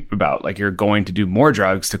talking about? Like you're going to do more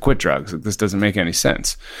drugs to quit drugs. Like, this doesn't make any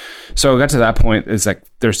sense. So I got to that point, is like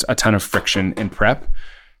there's a ton of friction in prep.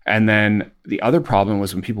 And then the other problem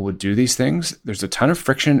was when people would do these things, there's a ton of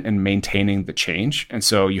friction in maintaining the change. And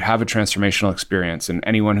so you have a transformational experience, and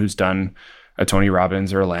anyone who's done a Tony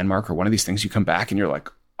Robbins or a Landmark or one of these things, you come back and you're like,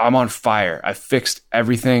 I'm on fire. I fixed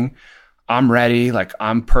everything. I'm ready. Like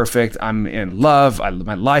I'm perfect. I'm in love.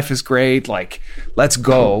 My life is great. Like let's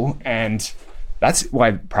go. And that's why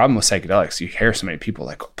the problem with psychedelics, you hear so many people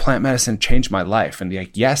like, oh, plant medicine changed my life. And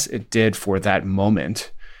like, yes, it did for that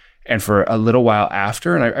moment and for a little while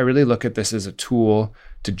after. And I really look at this as a tool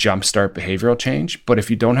to jumpstart behavioral change. But if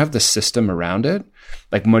you don't have the system around it,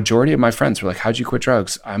 like majority of my friends were like, how'd you quit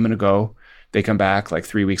drugs? I'm going to go. They come back like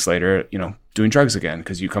 3 weeks later, doing drugs again,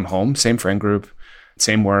 because you come home, same friend group,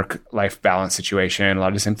 same work-life balance situation, a lot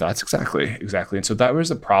of the same thoughts. Exactly. And so that was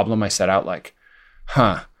a problem I set out like,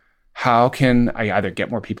 how can I either get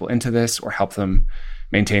more people into this or help them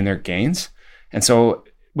maintain their gains? And so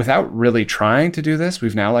without really trying to do this,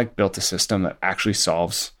 we've now like built a system that actually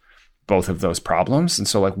solves both of those problems. And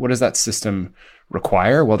so like, what does that system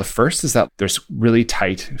require? Well, the first is that there's really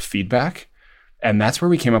tight feedback. And that's where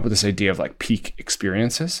we came up with this idea of like peak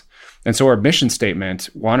experiences. And so our mission statement,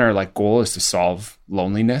 our like goal is to solve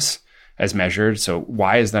loneliness as measured. So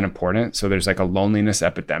why is that important? So there's like a loneliness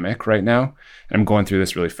epidemic right now. And I'm going through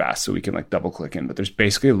this really fast so we can like double click in, but there's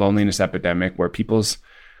basically a loneliness epidemic where the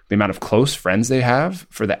amount of close friends they have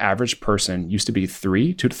for the average person used to be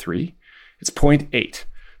 2 to 3. It's 0.8.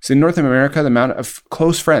 So in North America, the amount of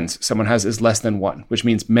close friends someone has is less than 1, which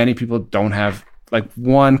means many people don't have like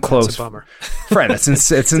one close friend. It's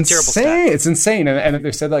insane. It's insane. And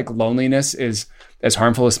they said like loneliness is as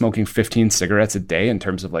harmful as smoking 15 cigarettes a day in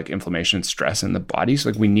terms of like inflammation and stress in the body. So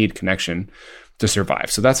like we need connection to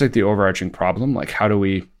survive. So that's like the overarching problem. Like how do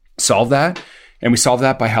we solve that? And we solve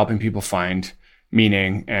that by helping people find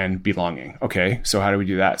meaning and belonging. Okay, so how do we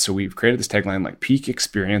do that? So we've created this tagline like peak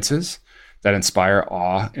experiences that inspire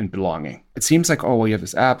awe and belonging. It seems like, oh, well, you have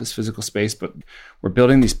this app, this physical space, but we're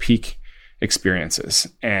building these peak experiences.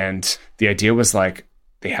 And the idea was like,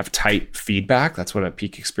 they have tight feedback. That's what a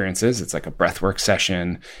peak experience is. It's like a breathwork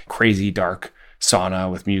session, crazy dark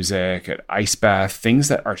sauna with music, an ice bath, things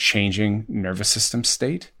that are changing nervous system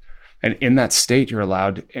state. And in that state, you're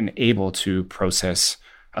allowed and able to process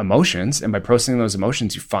emotions. And by processing those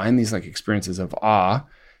emotions, you find these like experiences of awe.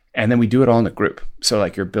 And then we do it all in a group. So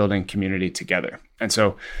like you're building community together. And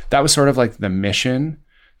so that was sort of like the mission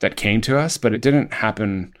that came to us, but it didn't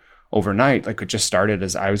happen overnight. Like it just started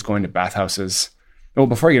as I was going to bathhouses. Well,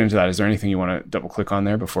 before I get into that, is there anything you want to double click on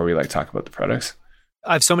there before we like talk about the products?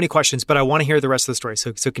 I have so many questions, but I want to hear the rest of the story.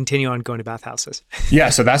 So continue on going to bathhouses. Yeah,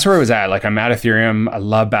 so that's where I was at. Like I'm at Ethereum. I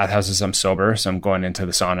love bathhouses. I'm sober. So I'm going into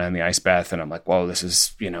the sauna and the ice bath. And I'm like, whoa, this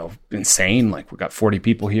is, insane. Like we got 40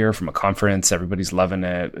 people here from a conference. Everybody's loving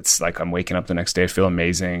it. It's like I'm waking up the next day, I feel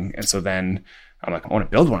amazing. And so then I'm like, I want to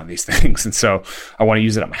build one of these things. And so I want to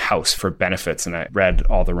use it at my house for benefits. And I read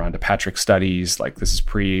all the Rhonda Patrick studies. Like this is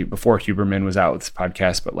before Huberman was out with this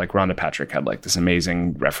podcast, but like Rhonda Patrick had like this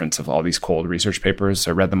amazing reference of all these cold research papers.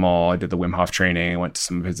 So I read them all. I did the Wim Hof training. I went to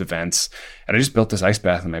some of his events and I just built this ice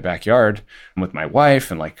bath in my backyard with my wife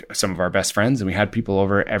and like some of our best friends. And we had people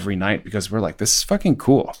over every night because we're like, this is fucking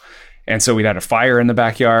cool. And so we'd had a fire in the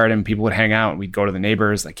backyard and people would hang out and we'd go to the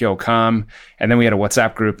neighbors like, yo, come. And then we had a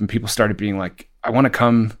WhatsApp group and people started being like, I want to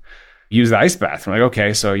come use the ice bath. I'm like,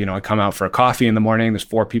 okay. So, I come out for a coffee in the morning. There's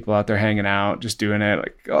 4 people out there hanging out, just doing it.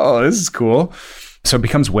 Like, oh, this is cool. So it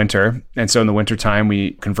becomes winter. And so in the wintertime,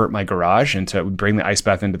 we convert my garage we bring the ice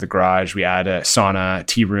bath into the garage. We add a sauna,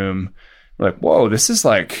 tea room. We're like, whoa, this is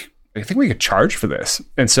like, I think we could charge for this.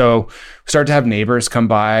 And so we start to have neighbors come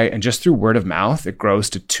by and just through word of mouth, it grows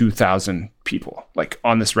to 2,000 people like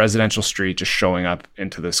on this residential street, just showing up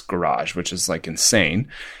into this garage, which is like insane.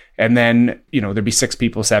 And then, there'd be 6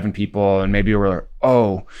 people, 7 people, and maybe we're,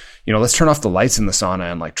 let's turn off the lights in the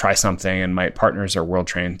sauna and like try something. And my partners are world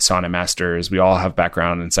trained sauna masters. We all have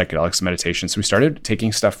background in psychedelics and meditation. So we started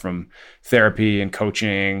taking stuff from therapy and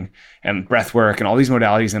coaching and breath work and all these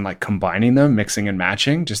modalities and like combining them, mixing and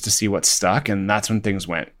matching just to see what stuck. And that's when things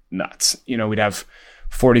went nuts. We'd have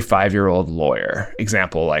 45-year-old lawyer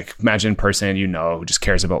example, like imagine person, who just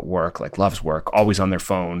cares about work, like loves work, always on their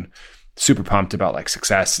phone, super pumped about like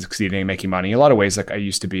success, succeeding, making money, a lot of ways like I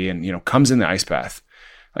used to be, and comes in the ice bath,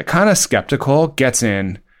 like kind of skeptical, gets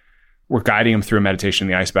in, we're guiding him through a meditation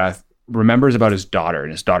in the ice bath, remembers about his daughter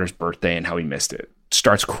and his daughter's birthday and how he missed it,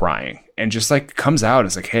 starts crying and just like comes out and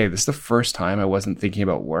is like, hey, this is the first time I wasn't thinking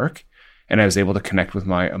about work and I was able to connect with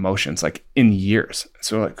my emotions like in years.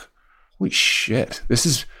 So like, holy shit, this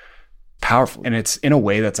is powerful. And it's in a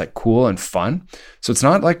way that's like cool and fun. So it's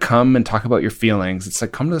not like come and talk about your feelings. It's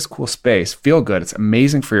like come to this cool space, feel good. It's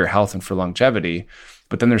amazing for your health and for longevity.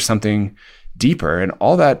 But then there's something deeper and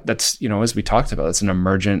all that's, as we talked about, it's an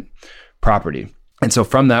emergent property. And so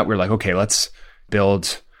from that, we're like, okay, let's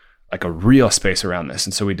build like a real space around this.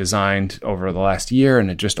 And so we designed over the last year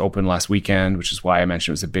and it just opened last weekend, which is why I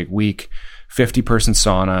mentioned it was a big week, 50-person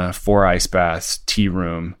sauna, 4 ice baths, tea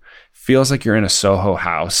room. Feels like you're in a Soho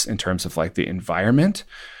house in terms of like the environment,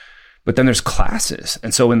 but then there's classes.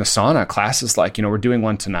 And so in the sauna, classes like, we're doing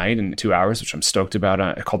one tonight in 2 hours, which I'm stoked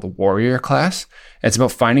about, called the Warrior class. And it's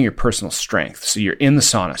about finding your personal strength. So you're in the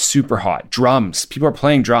sauna, super hot, drums, people are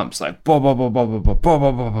playing drums, like, bo, bo, bo, bo, bo, bo, bo,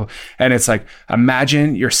 bo, bo, bo. And it's like,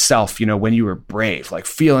 imagine yourself, when you were brave, like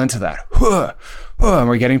feel into that. And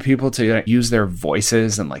we're getting people to use their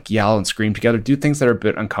voices and like yell and scream together, do things that are a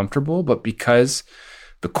bit uncomfortable, but because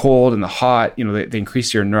the cold and the hot, they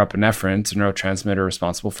increase your norepinephrine. It's a neurotransmitter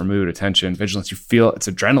responsible for mood, attention, vigilance. You feel it's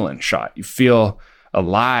adrenaline shot. You feel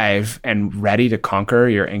alive and ready to conquer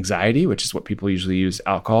your anxiety, which is what people usually use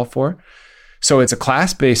alcohol for. So it's a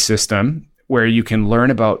class-based system where you can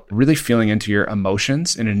learn about really feeling into your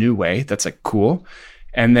emotions in a new way that's like cool.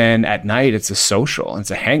 And then at night, it's a social,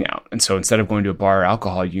 it's a hangout. And so instead of going to a bar or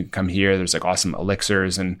alcohol, you can come here. There's like awesome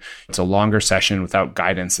elixirs, and it's a longer session without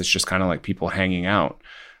guidance. It's just kind of like people hanging out.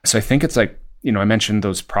 So I think it's like, I mentioned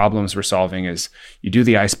those problems we're solving is you do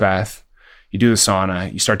the ice bath, you do the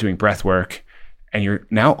sauna, you start doing breath work, and you're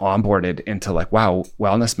now onboarded into like, wow,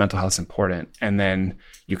 wellness, mental health is important. And then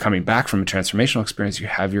you're coming back from a transformational experience, you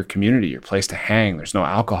have your community, your place to hang. There's no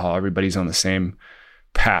alcohol. Everybody's on the same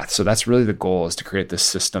path. So that's really the goal, is to create this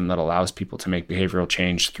system that allows people to make behavioral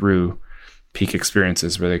change through peak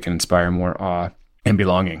experiences where they can inspire more awe and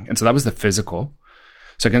belonging. And so that was the physical.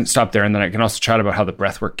 So I can stop there, and then I can also chat about how the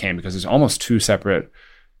breathwork came, because there's almost two separate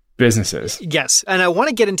businesses. Yes. And I want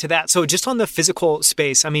to get into that. So just on the physical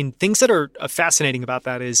space, I mean, things that are fascinating about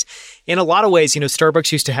that is, in a lot of ways,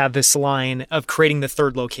 Starbucks used to have this line of creating the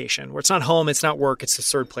third location, where it's not home, it's not work, it's the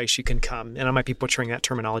third place you can come. And I might be butchering that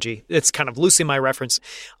terminology. It's kind of loosely my reference.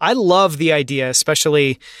 I love the idea,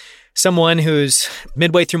 especially someone who's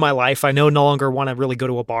midway through my life. I no longer want to really go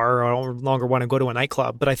to a bar, or I no longer want to go to a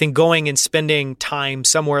nightclub, but I think going and spending time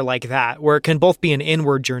somewhere like that, where it can both be an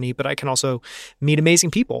inward journey, but I can also meet amazing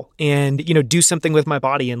people and, do something with my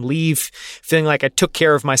body and leave feeling like I took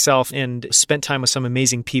care of myself and spent time with some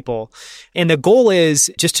amazing people. And the goal is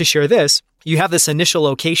just to share this. You have this initial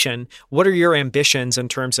location. What are your ambitions in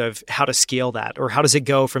terms of how to scale that? Or how does it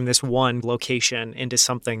go from this one location into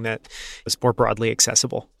something that is more broadly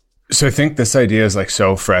accessible? So I think this idea is like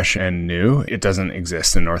so fresh and new. It doesn't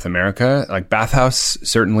exist in North America. Like bathhouse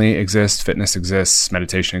certainly exists, fitness exists,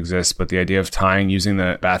 meditation exists, but the idea of using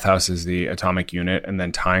the bathhouse as the atomic unit and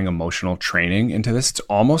then tying emotional training into this, it's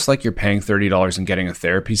almost like you're paying $30 and getting a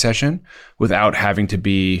therapy session without having to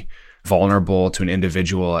be vulnerable to an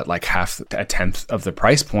individual at like a tenth of the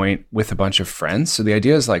price point with a bunch of friends. So the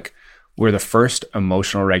idea is like, we're the first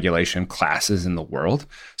emotional regulation classes in the world.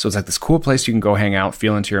 So it's like this cool place you can go hang out,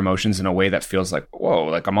 feel into your emotions in a way that feels like, whoa,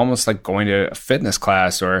 like I'm almost like going to a fitness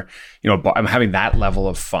class, or, I'm having that level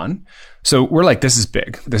of fun. So we're like, this is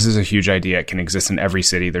big. This is a huge idea. It can exist in every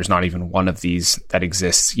city. There's not even one of these that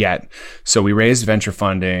exists yet. So we raised venture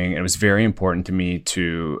funding. It was very important to me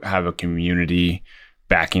to have a community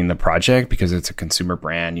backing the project, because it's a consumer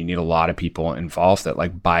brand. You need a lot of people involved that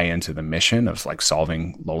like buy into the mission of like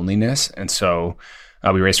solving loneliness. And so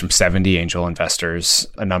we raised from 70 angel investors,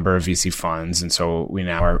 a number of VC funds. And so we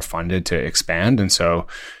now are funded to expand. And so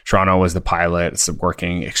Toronto was the pilot. It's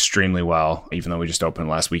working extremely well, even though we just opened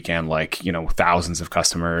last weekend, like, thousands of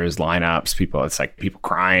customers, lineups, people, it's like people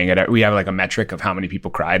crying. We have like a metric of how many people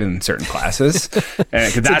cried in certain classes.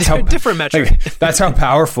 And that's how different metric. Like, that's how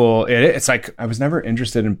powerful it is. It's like, I was never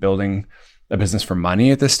interested in building a business for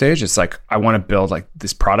money at this stage. It's like, I want to build like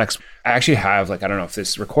these products. I actually have like, I don't know if this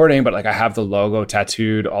is recording, but like I have the logo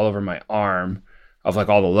tattooed all over my arm of like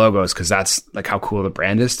all the logos, because that's like how cool the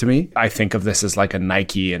brand is to me. I think of this as like a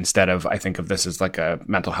Nike instead of, I think of this as like a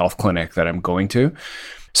mental health clinic that I'm going to.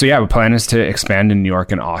 So yeah, the plan is to expand in New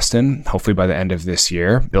York and Austin, hopefully by the end of this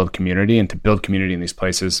year, build community. And to build community in these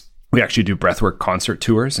places, we actually do breathwork concert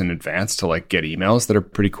tours in advance to like get emails that are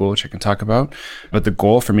pretty cool, which I can talk about. But the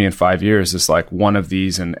goal for me in 5 years is like one of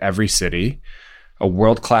these in every city, a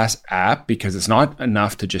world-class app, because it's not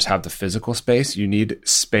enough to just have the physical space. You need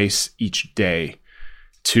space each day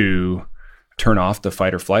to turn off the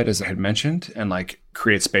fight or flight, as I had mentioned, and like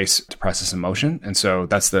create space to process emotion. And so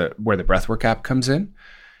that's where the breathwork app comes in.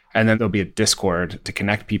 And then there'll be a Discord to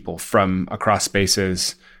connect people from across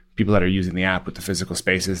spaces, people that are using the app with the physical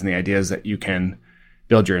spaces. And the idea is that you can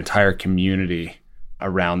build your entire community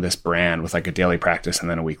around this brand with like a daily practice and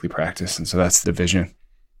then a weekly practice. And so that's the vision.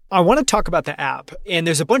 I want to talk about the app, and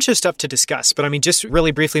there's a bunch of stuff to discuss, but I mean, just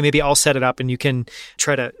really briefly, maybe I'll set it up and you can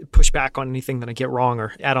try to push back on anything that I get wrong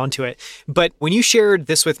or add on to it. But when you shared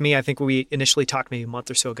this with me, I think we initially talked maybe a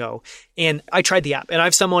month or so ago, and I tried the app, and I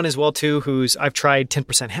have someone as well too, I've tried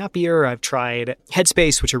 10% Happier. I've tried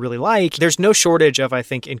Headspace, which I really like. There's no shortage of, I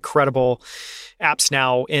think, incredible apps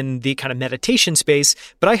now in the kind of meditation space,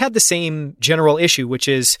 but I had the same general issue, which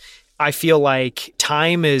is I feel like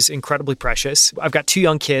time is incredibly precious. I've got 2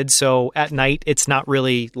 young kids, so at night, it's not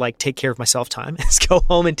really like take care of myself time. It's go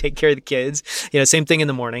home and take care of the kids. Same thing in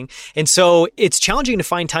the morning. And so it's challenging to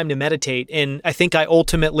find time to meditate. And I think I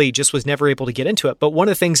ultimately just was never able to get into it. But one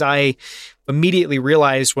of the things I immediately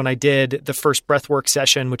realized when I did the first breathwork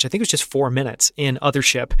session, which I think was just 4 minutes in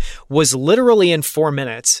Othership, was literally in 4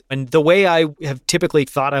 minutes. And the way I have typically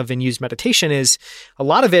thought of and used meditation is a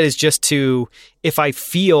lot of it is just to, if I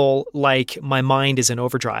feel like my mind is in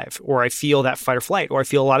overdrive, or I feel that fight or flight, or I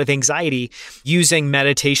feel a lot of anxiety, using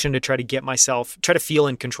meditation to try to feel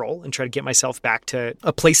in control and try to get myself back to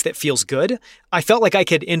a place that feels good. I felt like I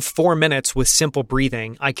could, in 4 minutes with simple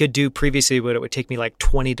breathing, I could do previously what it would take me like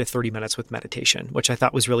 20 to 30 minutes with meditation, which I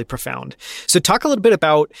thought was really profound. So talk a little bit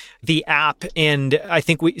about the app, and I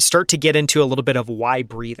think we start to get into a little bit of why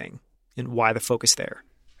breathing and why the focus there.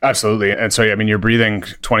 Absolutely. And so, you're breathing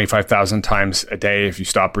 25,000 times a day. If you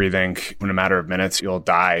stop breathing in a matter of minutes, you'll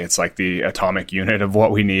die. It's like the atomic unit of what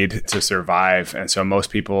we need to survive. And so most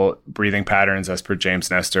people, breathing patterns, as per James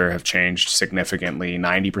Nestor, have changed significantly.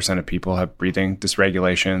 90% of people have breathing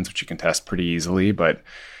dysregulations, which you can test pretty easily, but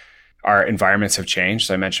our environments have changed.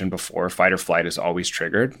 So I mentioned before, fight or flight is always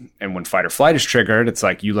triggered. And when fight or flight is triggered, it's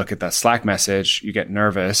like you look at that Slack message, you get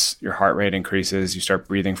nervous, your heart rate increases, you start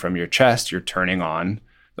breathing from your chest, you're turning on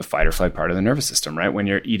the fight or flight part of the nervous system, right? When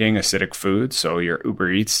you're eating acidic food, so your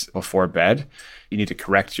Uber Eats before bed, you need to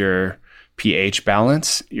correct your pH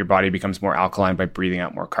balance. Your body becomes more alkaline by breathing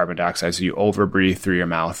out more carbon dioxide. So you overbreathe through your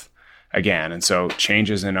mouth again. And so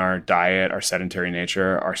changes in our diet, our sedentary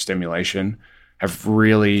nature, our stimulation have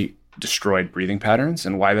really destroyed breathing patterns.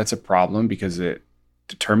 And why that's a problem, because it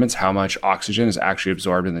determines how much oxygen is actually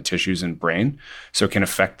absorbed in the tissues and brain. So it can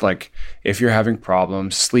affect, like, if you're having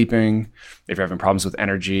problems sleeping, if you're having problems with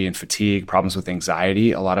energy and fatigue, problems with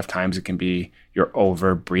anxiety, a lot of times it can be you're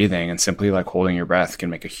over breathing, and simply like holding your breath can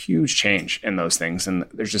make a huge change in those things. And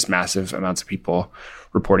there's just massive amounts of people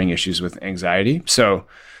reporting issues with anxiety. So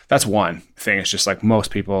that's one thing. It's just like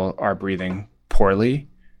most people are breathing poorly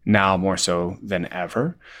now more so than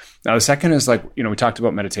ever. Now, the second is like, we talked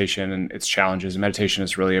about meditation and its challenges. Meditation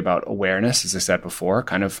is really about awareness, as I said before,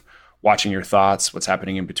 kind of watching your thoughts, what's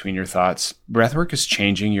happening in between your thoughts. Breathwork is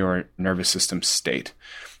changing your nervous system state.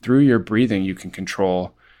 Through your breathing, you can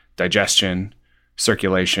control digestion,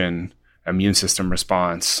 circulation, immune system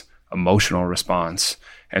response, emotional response.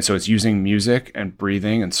 And so it's using music and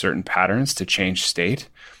breathing and certain patterns to change state.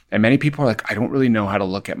 And many people are like, I don't really know how to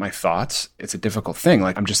look at my thoughts. It's a difficult thing.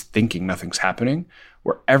 Like, I'm just thinking nothing's happening,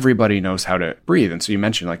 where everybody knows how to breathe. And so you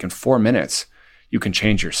mentioned, like, in 4 minutes, you can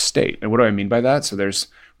change your state. And what do I mean by that? So there's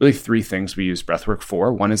really 3 things we use breathwork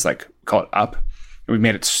for. One is like, we call it up. And we've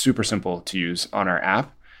made it super simple to use on our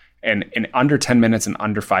app. And in under 10 minutes and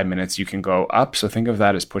under 5 minutes, you can go up. So think of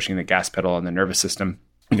that as pushing the gas pedal on the nervous system.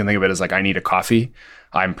 You can think of it as like, I need a coffee.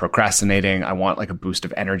 I'm procrastinating. I want like a boost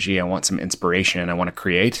of energy. I want some inspiration. I want to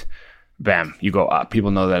create. Bam, you go up.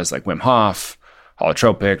 People know that as like Wim Hof,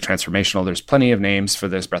 holotropic, transformational. There's plenty of names for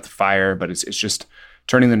this, breath of fire, but it's just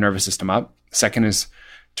turning the nervous system up. Second is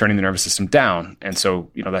turning the nervous system down. And so,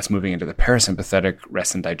 that's moving into the parasympathetic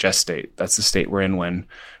rest and digest state. That's the state we're in when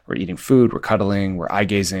we're eating food, we're cuddling, we're eye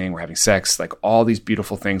gazing, we're having sex, like all these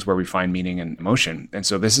beautiful things where we find meaning and emotion. And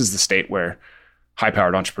so this is the state where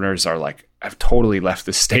high-powered entrepreneurs are like, I've totally left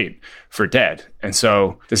this state for dead. And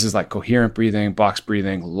so this is like coherent breathing, box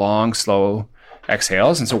breathing, long, slow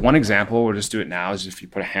exhales. And so one example, we'll just do it now, is if you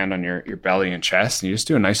put a hand on your belly and chest, and you just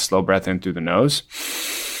do a nice slow breath in through the nose.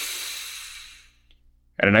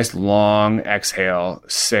 And a nice long exhale,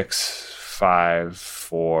 6, 5,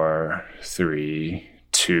 4, 3,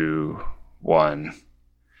 2, 1.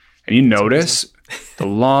 And you notice the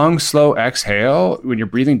long, slow exhale, when you're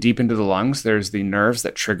breathing deep into the lungs, there's the nerves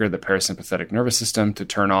that trigger the parasympathetic nervous system to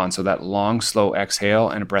turn on. So that long, slow exhale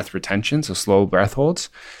and breath retention, so slow breath holds.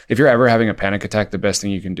 If you're ever having a panic attack, the best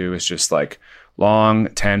thing you can do is just like long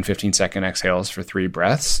 10, 15 second exhales for 3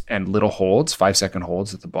 breaths and little holds, 5-second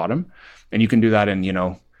holds at the bottom. And you can do that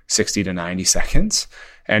in, 60 to 90 seconds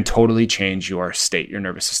and totally change your state, your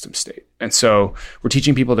nervous system state. And so we're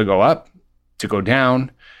teaching people to go up, to go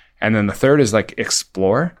down. And then the third is like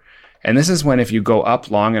explore. And this is when, if you go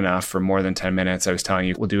up long enough for more than 10 minutes, I was telling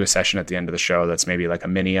you, we'll do a session at the end of the show that's maybe like a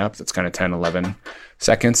mini up that's kind of 10, 11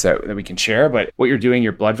 seconds that we can share. But what you're doing,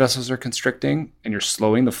 your blood vessels are constricting and you're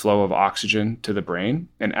slowing the flow of oxygen to the brain.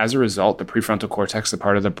 And as a result, the prefrontal cortex, the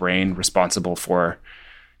part of the brain responsible for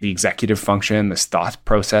the executive function, this thought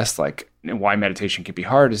process, like, and why meditation can be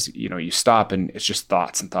hard is, you stop and it's just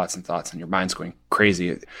thoughts and thoughts and thoughts and your mind's going crazy.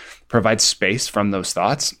 It provides space from those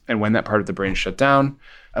thoughts. And when that part of the brain is shut down,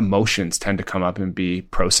 emotions tend to come up and be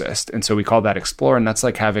processed. And so we call that explore. And that's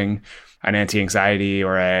like having an anti-anxiety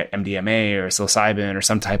or a MDMA or a psilocybin or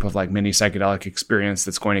some type of like mini psychedelic experience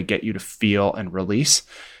that's going to get you to feel and release.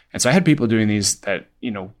 And so I had people doing these that,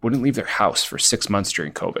 wouldn't leave their house for 6 months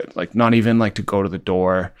during COVID, like not even like to go to the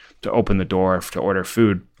door, to open the door, to order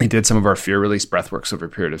food. We did some of our fear release breathworks over a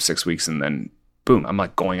period of 6 weeks. And then boom, I'm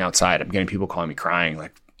like going outside. I'm getting people calling me crying,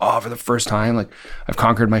 like, oh, for the first time, like I've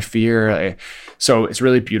conquered my fear. So it's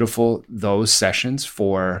really beautiful, those sessions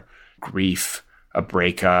for grief, a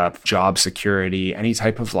breakup, job security, any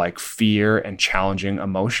type of like fear and challenging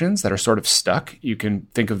emotions that are sort of stuck. You can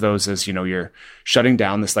think of those as, you're shutting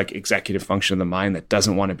down this like executive function of the mind that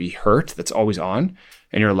doesn't want to be hurt, that's always on,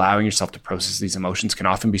 and you're allowing yourself to process these emotions, can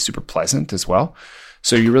often be super pleasant as well.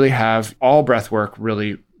 So you really have all breath work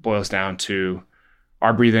really boils down to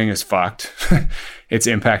our breathing is fucked. It's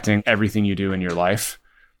impacting everything you do in your life.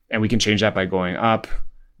 And we can change that by going up,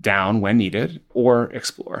 down when needed, or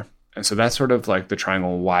explore. And so that's sort of like the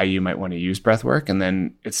triangle why you might want to use breath work. And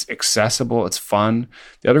then it's accessible, it's fun.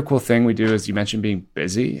 The other cool thing we do is you mentioned being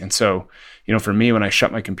busy. And so, for me, when I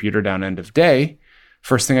shut my computer down end of day,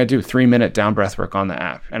 first thing I do, 3-minute down breath work on the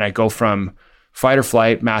app. And I go from fight or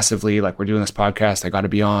flight massively, like we're doing this podcast, I got to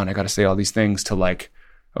be on, I got to say all these things, to like,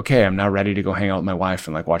 okay, I'm now ready to go hang out with my wife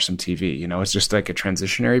and like watch some TV. It's just like a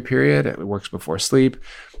transitionary period. It works before sleep.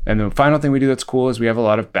 And the final thing we do that's cool is we have a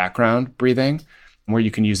lot of background breathing where you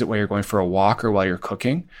can use it while you're going for a walk or while you're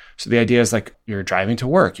cooking. So the idea is like you're driving to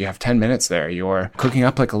work, you have 10 minutes there, you're cooking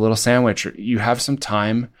up like a little sandwich, or you have some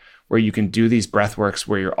time where you can do these breath works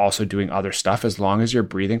where you're also doing other stuff. As long as you're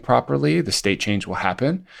breathing properly, the state change will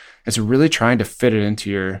happen. It's really trying to fit it into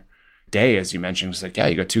your day, as you mentioned. It's like, yeah,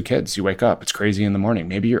 you got 2 kids, you wake up, it's crazy in the morning.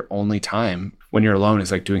 Maybe your only time when you're alone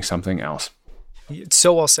is like doing something else. It's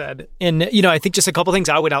so well said. And, I think just a couple things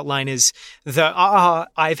I would outline is the aha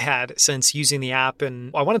I've had since using the app.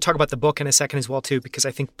 And I want to talk about the book in a second as well, too, because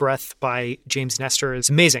I think Breath by James Nestor is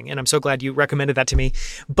amazing. And I'm so glad you recommended that to me.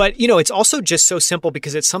 But, it's also just so simple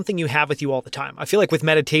because it's something you have with you all the time. I feel like with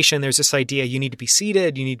meditation, there's this idea you need to be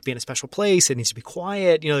seated, you need to be in a special place, it needs to be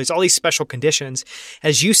quiet. There's all these special conditions.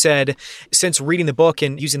 As you said, since reading the book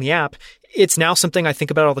and using the app, it's now something I think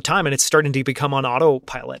about all the time, and it's starting to become on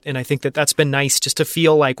autopilot. And I think that that's been nice just to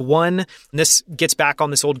feel like, one, and this gets back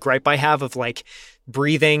on this old gripe I have of like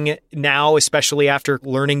breathing now, especially after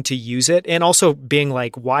learning to use it, and also being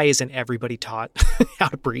like, why isn't everybody taught how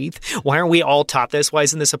to breathe? Why aren't we all taught this? Why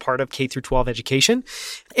isn't this a part of K through 12 education?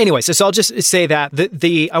 Anyway, so I'll just say that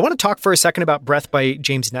I want to talk for a second about Breath by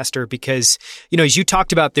James Nestor because, as you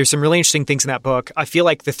talked about, there's some really interesting things in that book. I feel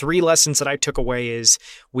like the 3 lessons that I took away is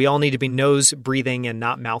we all need to be nose breathing and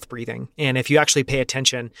not mouth breathing. And if you actually pay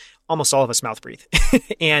attention, almost all of us mouth breathe.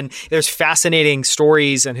 And there's fascinating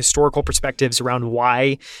stories and historical perspectives around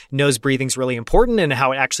why nose breathing is really important and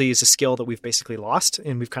how it actually is a skill that we've basically lost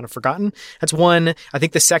and we've kind of forgotten. That's one. I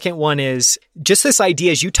think the second one is just this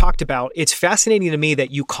idea, as you talked about, it's fascinating to me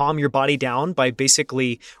that you calm your body down by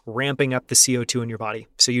basically ramping up the CO2 in your body.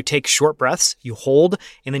 So you take short breaths, you hold,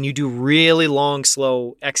 and then you do really long,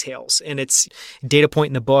 slow exhales. And it's data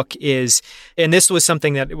point in the book is, and this was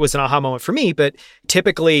something that was an aha moment for me, but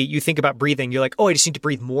typically you think about breathing, you're like, oh, I just need to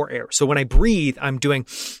breathe more air. So when I breathe, I'm doing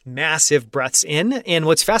massive breaths in. And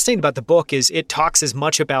what's fascinating about the book is it talks as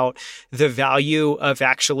much about the value of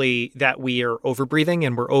actually that we are over breathing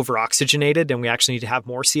and we're over oxygenated and we actually need to have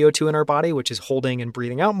more CO2 in our body, which is holding and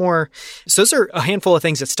breathing out more. So those are a handful of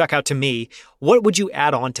things that stuck out to me. What would you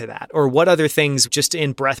add on to that? Or what other things just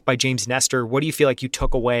in Breath by James Nestor, what do you feel like you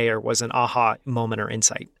took away or was an aha moment or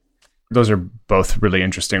insight? Those are both really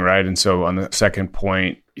interesting, right? And so on the second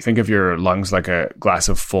point, you think of your lungs like a glass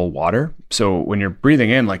of full water. So when you're breathing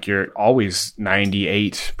in, like you're always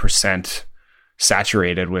 98%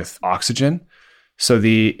 saturated with oxygen. So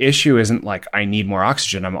the issue isn't like I need more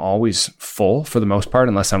oxygen. I'm always full for the most part,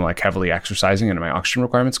 unless I'm like heavily exercising and my oxygen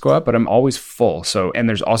requirements go up, but I'm always full. So, and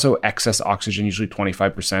there's also excess oxygen, usually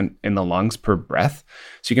 25% in the lungs per breath.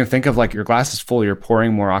 So you can think of like your glass is full, you're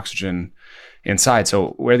pouring more oxygen inside. So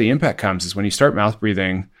where the impact comes is when you start mouth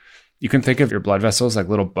breathing, you can think of your blood vessels like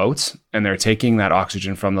little boats, and they're taking that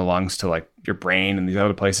oxygen from the lungs to like your brain and these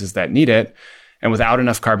other places that need it. And without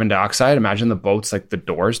enough carbon dioxide, imagine the boats, like the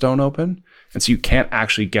doors don't open. And so you can't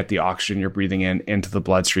actually get the oxygen you're breathing in into the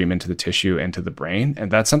bloodstream, into the tissue, into the brain.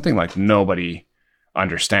 And that's something like nobody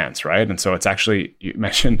understands, right? And so it's actually, you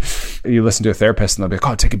mentioned, you listen to a therapist and they'll be like,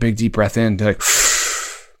 oh, take a big deep breath in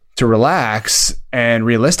to relax. And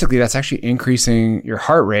realistically, that's actually increasing your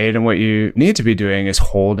heart rate. And what you need to be doing is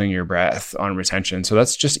holding your breath on retention. So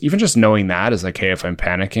that's just, even just knowing that is like, hey, if I'm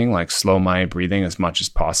panicking, like slow my breathing as much as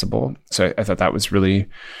possible. So I thought that was really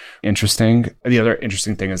interesting. The other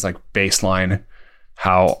interesting thing is like baseline,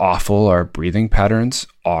 how awful our breathing patterns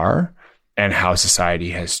are and how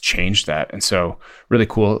society has changed that. And so really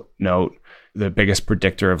cool note, the biggest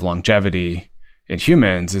predictor of longevity in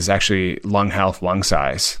humans is actually lung health, lung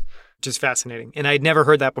size. Which is fascinating. And I'd never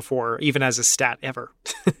heard that before, even as a stat ever.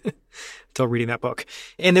 Until reading that book.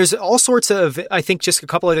 And there's all sorts of, I think, just a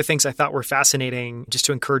couple other things I thought were fascinating, just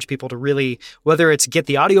to encourage people to really, whether it's get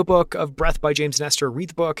the audiobook of Breath by James Nestor,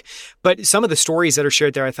 read the book, but some of the stories that are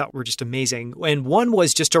shared there I thought were just amazing. And one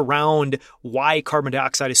was just around why carbon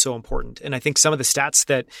dioxide is so important. And I think some of the stats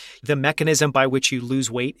that the mechanism by which you lose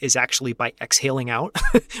weight is actually by exhaling out,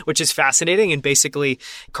 which is fascinating. And basically,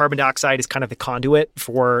 carbon dioxide is kind of the conduit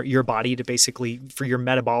for your body to basically, for your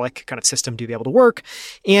metabolic kind of system to be able to work.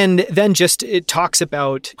 And then just it talks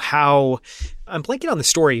about how, I'm blanking on the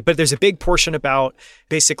story, but there's a big portion about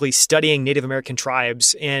basically studying Native American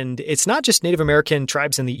tribes. And it's not just Native American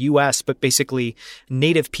tribes in the US, but basically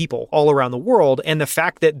Native people all around the world. And the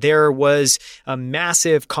fact that there was a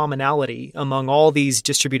massive commonality among all these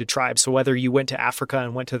distributed tribes. So whether you went to Africa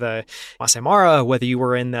and went to the Masai Mara, whether you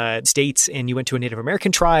were in the States and you went to a Native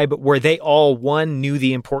American tribe, where they all, one, knew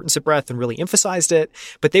the importance of breath and really emphasized it,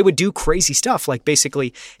 but they would do crazy stuff like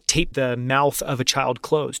basically tape the mouth of a child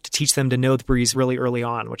closed to teach them to know the breathe really early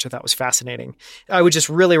on, which I thought was fascinating. I would just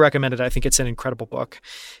really recommend it. I think it's an incredible book.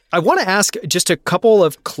 I want to ask just a couple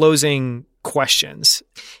of closing questions.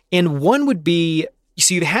 And one would be,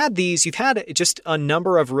 so you've had just a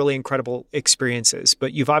number of really incredible experiences,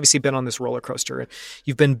 but you've obviously been on this roller coaster.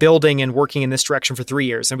 You've been building and working in this direction for 3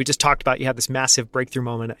 years. And we just talked about, you had this massive breakthrough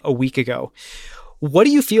moment a week ago. What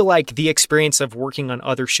do you feel like the experience of working on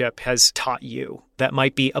Othership has taught you that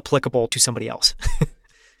might be applicable to somebody else?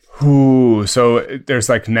 Ooh, so there's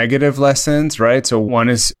like negative lessons, right? So one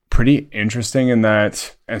is pretty interesting in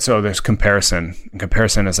that, and so there's comparison. And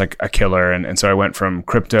comparison is like a killer. And so I went from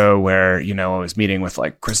crypto where, I was meeting with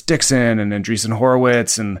like Chris Dixon and Andreessen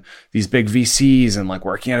Horowitz and these big VCs and like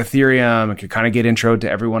working at Ethereum and could kind of get intro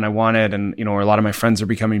to everyone I wanted. And, where a lot of my friends are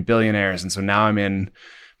becoming billionaires. And so now I'm in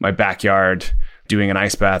my backyard doing an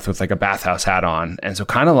ice bath with like a bathhouse hat on. And so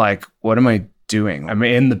kind of like, what am I doing? I'm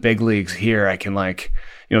in the big leagues here. I can like,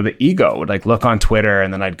 the ego would like look on Twitter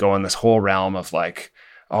and then I'd go in this whole realm of like,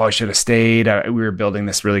 oh, I should have stayed. We were building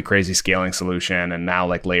this really crazy scaling solution. And now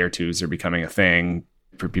like layer twos are becoming a thing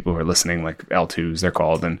for people who are listening, like L2s they're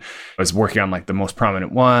called. And I was working on like the most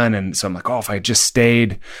prominent one. And so I'm like, oh, if I just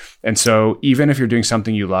stayed. And so even if you're doing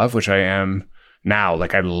something you love, which I am now,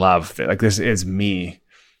 like I love it. Like this is me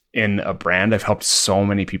in a brand. I've helped so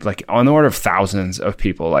many people, like on the order of thousands of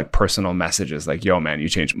people, like personal messages, like, yo, man, you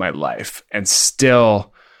changed my life. And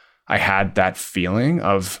still I had that feeling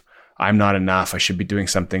of I'm not enough. I should be doing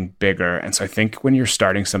something bigger. And so I think when you're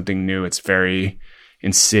starting something new, it's very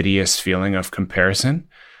insidious feeling of comparison.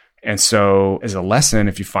 And so as a lesson,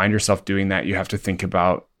 if you find yourself doing that, you have to think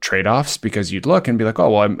about trade-offs, because you'd look and be like, oh,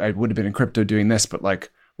 well, I would have been in crypto doing this, but like,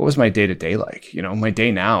 what was my day-to-day like? My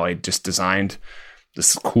day now, I just designed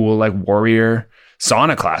this cool like warrior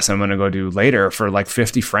sauna class I'm going to go do later for like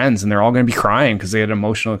 50 friends, and they're all going to be crying because they had an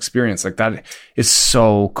emotional experience. Like that is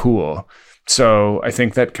so cool. So I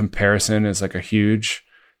think that comparison is like a huge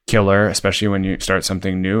killer, especially when you start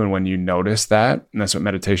something new and when you notice that. And that's what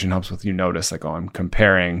meditation helps with. You notice like, oh, I'm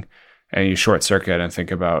comparing, and you short circuit and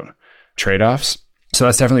think about trade-offs. So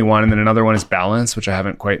that's definitely one. And then another one is balance, which I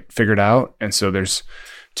haven't quite figured out. And so there's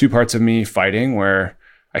two parts of me fighting where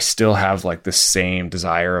I still have like the same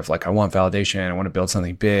desire of like, I want validation. I want to build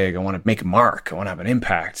something big. I want to make a mark. I want to have an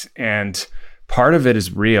impact. And part of it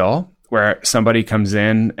is real, where somebody comes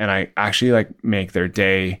in and I actually like make their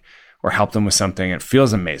day or help them with something. It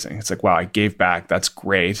feels amazing. It's like, wow, I gave back. That's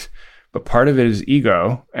great. But part of it is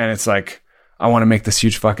ego. And it's like, I want to make this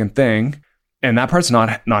huge fucking thing. And that part's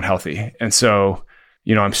not healthy. And so,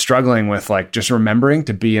 I'm struggling with like just remembering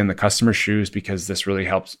to be in the customer's shoes, because this really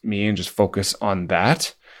helps me, and just focus on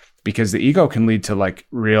that. Because the ego can lead to like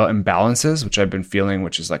real imbalances, which I've been feeling,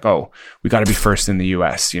 which is like, oh, we got to be first in the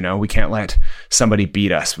US. We can't let somebody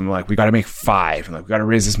beat us. And we're like, we got to make 5, and like, we got to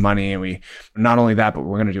raise this money. And we, not only that, but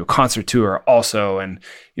we're going to do a concert tour also. And,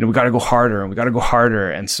 we got to go harder, and we got to go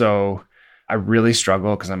harder. And so I really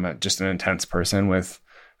struggle, because I'm just an intense person, with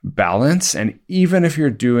balance. And even if you're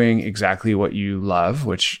doing exactly what you love,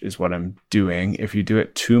 which is what I'm doing, if you do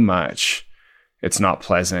it too much, it's not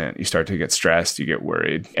pleasant. You start to get stressed, you get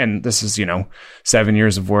worried. And this is, 7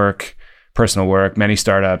 years of work, personal work, many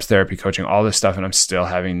startups, therapy, coaching, all this stuff. And I'm still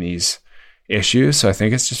having these issues. So I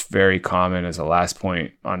think it's just very common, as a last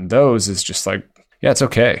point on those, is just like, yeah, it's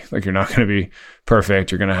okay. Like, you're not going to be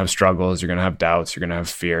perfect. You're going to have struggles. You're going to have doubts. You're going to have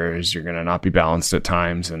fears. You're going to not be balanced at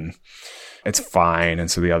times, and it's fine. And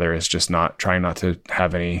so the other is just trying not to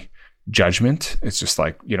have any judgment. It's just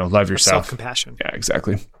like, love yourself. Self-compassion. Yeah,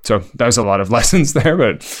 exactly. So that was a lot of lessons there,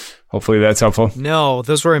 but hopefully that's helpful. No,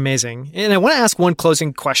 those were amazing. And I want to ask one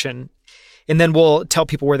closing question, and then we'll tell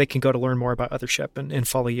people where they can go to learn more about Othership and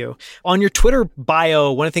follow you. On your Twitter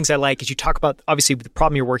bio, one of the things I like is you talk about, obviously, the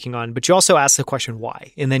problem you're working on, but you also ask the question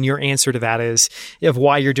why. And then your answer to that is, of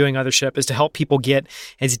why you're doing Othership is to help people get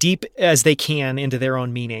as deep as they can into their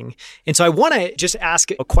own meaning. And so I want to just ask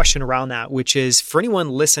a question around that, which is for anyone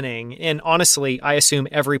listening, and honestly, I assume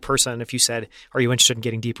every person, if you said, are you interested in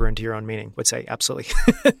getting deeper into your own meaning, would say, absolutely.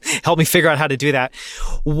 Help me figure out how to do that.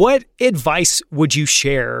 What advice would you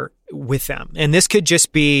share with them? And this could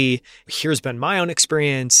just be, here's been my own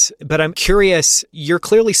experience, but I'm curious, you're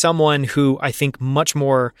clearly someone who I think much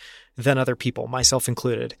more than other people, myself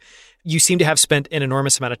included. You seem to have spent an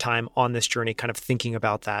enormous amount of time on this journey, kind of thinking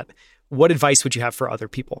about that. What advice would you have for other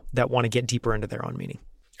people that want to get deeper into their own meaning?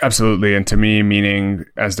 Absolutely. And to me, meaning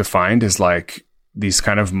as defined is like these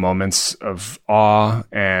kind of moments of awe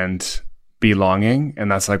and belonging. And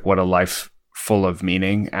that's like what a life full of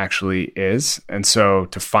meaning actually is. And so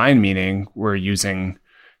to find meaning, we're using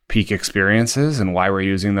peak experiences, and why we're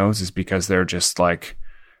using those is because they're just like,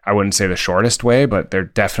 I wouldn't say the shortest way, but they're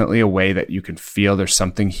definitely a way that you can feel there's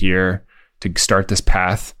something here to start this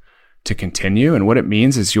path to continue. And what it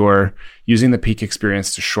means is you're using the peak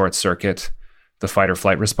experience to short circuit the fight or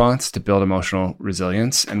flight response to build emotional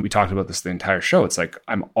resilience. And we talked about this the entire show. It's like,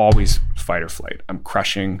 I'm always fight or flight. I'm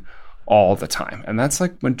crushing all the time. And that's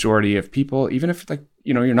like majority of people, even if like,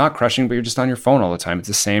 you're not crushing, but you're just on your phone all the time. It's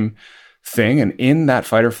the same thing. And in that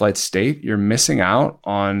fight or flight state, you're missing out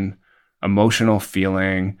on emotional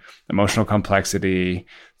feeling, emotional complexity,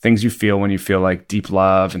 things you feel when you feel like deep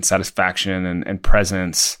love and satisfaction and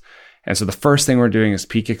presence. And so the first thing we're doing is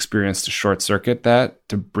peak experience to short circuit that,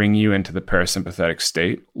 to bring you into the parasympathetic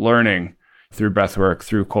state, learning through breath work,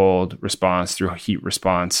 through cold response, through heat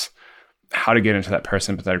response, how to get into that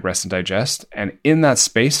parasympathetic rest and digest. And in that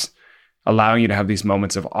space, allowing you to have these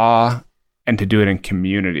moments of awe and to do it in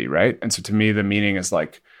community, right? And so to me, the meaning is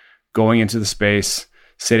like going into the space,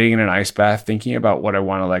 sitting in an ice bath, thinking about what I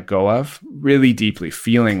want to let go of really deeply,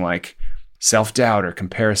 feeling like self-doubt or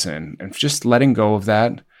comparison, and just letting go of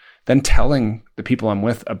that, then telling the people I'm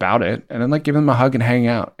with about it, and then like giving them a hug and hanging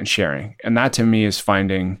out and sharing. And that to me is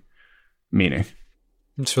finding meaning.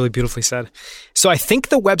 It's really beautifully said. So I think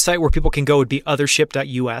the website where people can go would be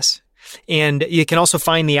othership.us. And you can also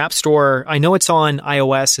find the App Store. I know it's on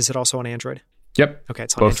iOS. Is it also on Android? Yep. Okay,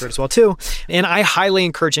 it's on Android as well too. And I highly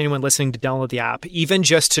encourage anyone listening to download the app, even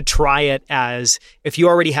just to try it as, if you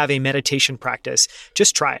already have a meditation practice,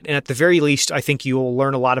 just try it. And at the very least, I think you'll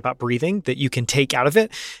learn a lot about breathing that you can take out of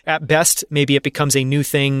it. At best, maybe it becomes a new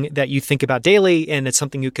thing that you think about daily, and it's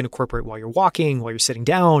something you can incorporate while you're walking, while you're sitting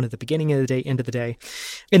down, at the beginning of the day, end of the day.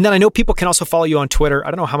 And then I know people can also follow you on Twitter. I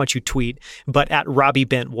don't know how much you tweet, but at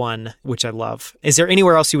RobbieBent1, which I love. Is there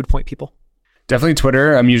anywhere else you would point people? Definitely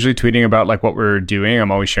Twitter. I'm usually tweeting about like what we're doing. I'm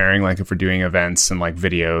always sharing like if we're doing events and like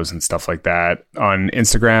videos and stuff like that. On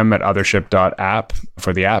Instagram at othership.app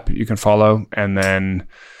for the app you can follow. And then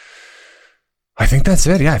I think that's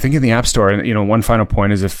it. Yeah, I think in the App Store. And one final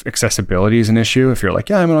point is if accessibility is an issue, if you're like,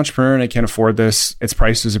 yeah, I'm an entrepreneur and I can't afford this, it's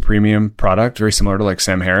priced as a premium product, very similar to like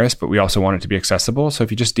Sam Harris, but we also want it to be accessible. So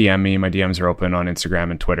if you just DM me, my DMs are open on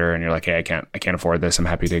Instagram and Twitter, and you're like, hey, I can't afford this, I'm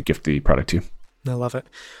happy to gift the product to you. I love it.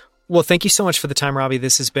 Well, thank you so much for the time, Robbie.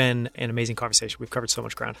 This has been an amazing conversation. We've covered so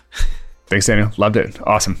much ground. Thanks, Daniel. Loved it.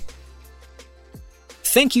 Awesome.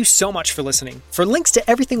 Thank you so much for listening. For links to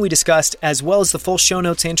everything we discussed, as well as the full show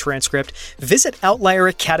notes and transcript, visit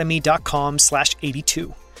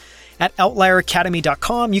outlieracademy.com/82. At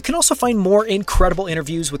outlieracademy.com, you can also find more incredible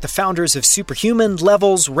interviews with the founders of Superhuman,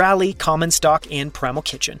 Levels, Rally, Common Stock, and Primal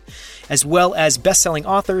Kitchen, as well as best-selling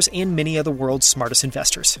authors and many of the world's smartest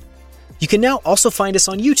investors. You can now also find us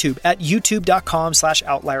on YouTube at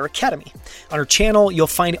youtube.com/outlieracademy. On our channel, you'll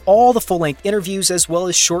find all the full-length interviews as well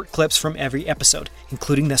as short clips from every episode,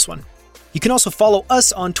 including this one. You can also follow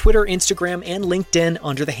us on Twitter, Instagram, and LinkedIn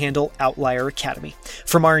under the handle Outlier Academy.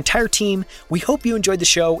 From our entire team, we hope you enjoyed the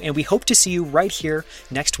show, and we hope to see you right here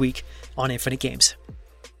next week on Infinite Games.